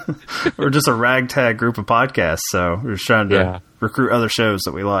 we're just a ragtag group of podcasts, so we're just trying to recruit other shows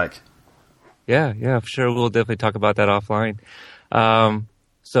that we like. Yeah, for sure. We'll definitely talk about that offline.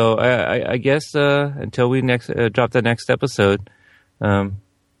 So I guess until we drop the next episode, well,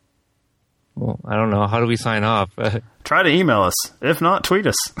 I don't know. How do we sign off? Try to email us. If not, tweet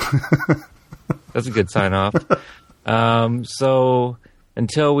us. That's a good sign off. So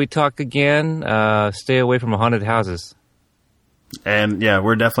until we talk again, stay away from haunted houses. And yeah,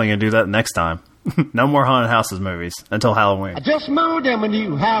 we're definitely going to do that next time. No more haunted houses movies until Halloween. I just moved in my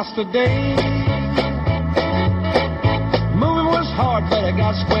new house today. Moving was hard, but I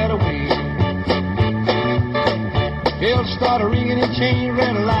got squared away. Bells started ringing and chains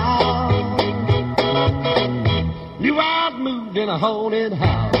ran loud. Knew I'd moved in a haunted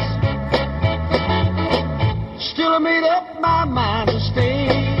house. Still I made up my mind to stay.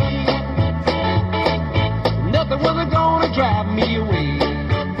 Nothing was gonna drive me away.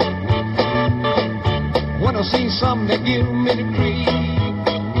 When I seen something that give me the creep.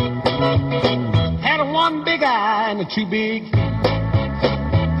 Had a one big eye and a two big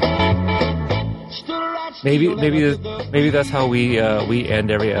feet. Maybe that's how we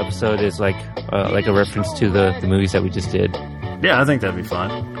end every episode, is like a reference to the movies that we just did. Yeah, I think that'd be fun.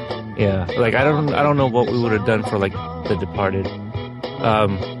 Yeah, like I don't know what we would have done for like The Departed.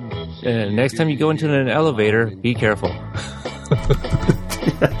 Next time you go into an elevator, be careful.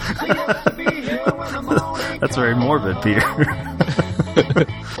 That's very morbid, Peter.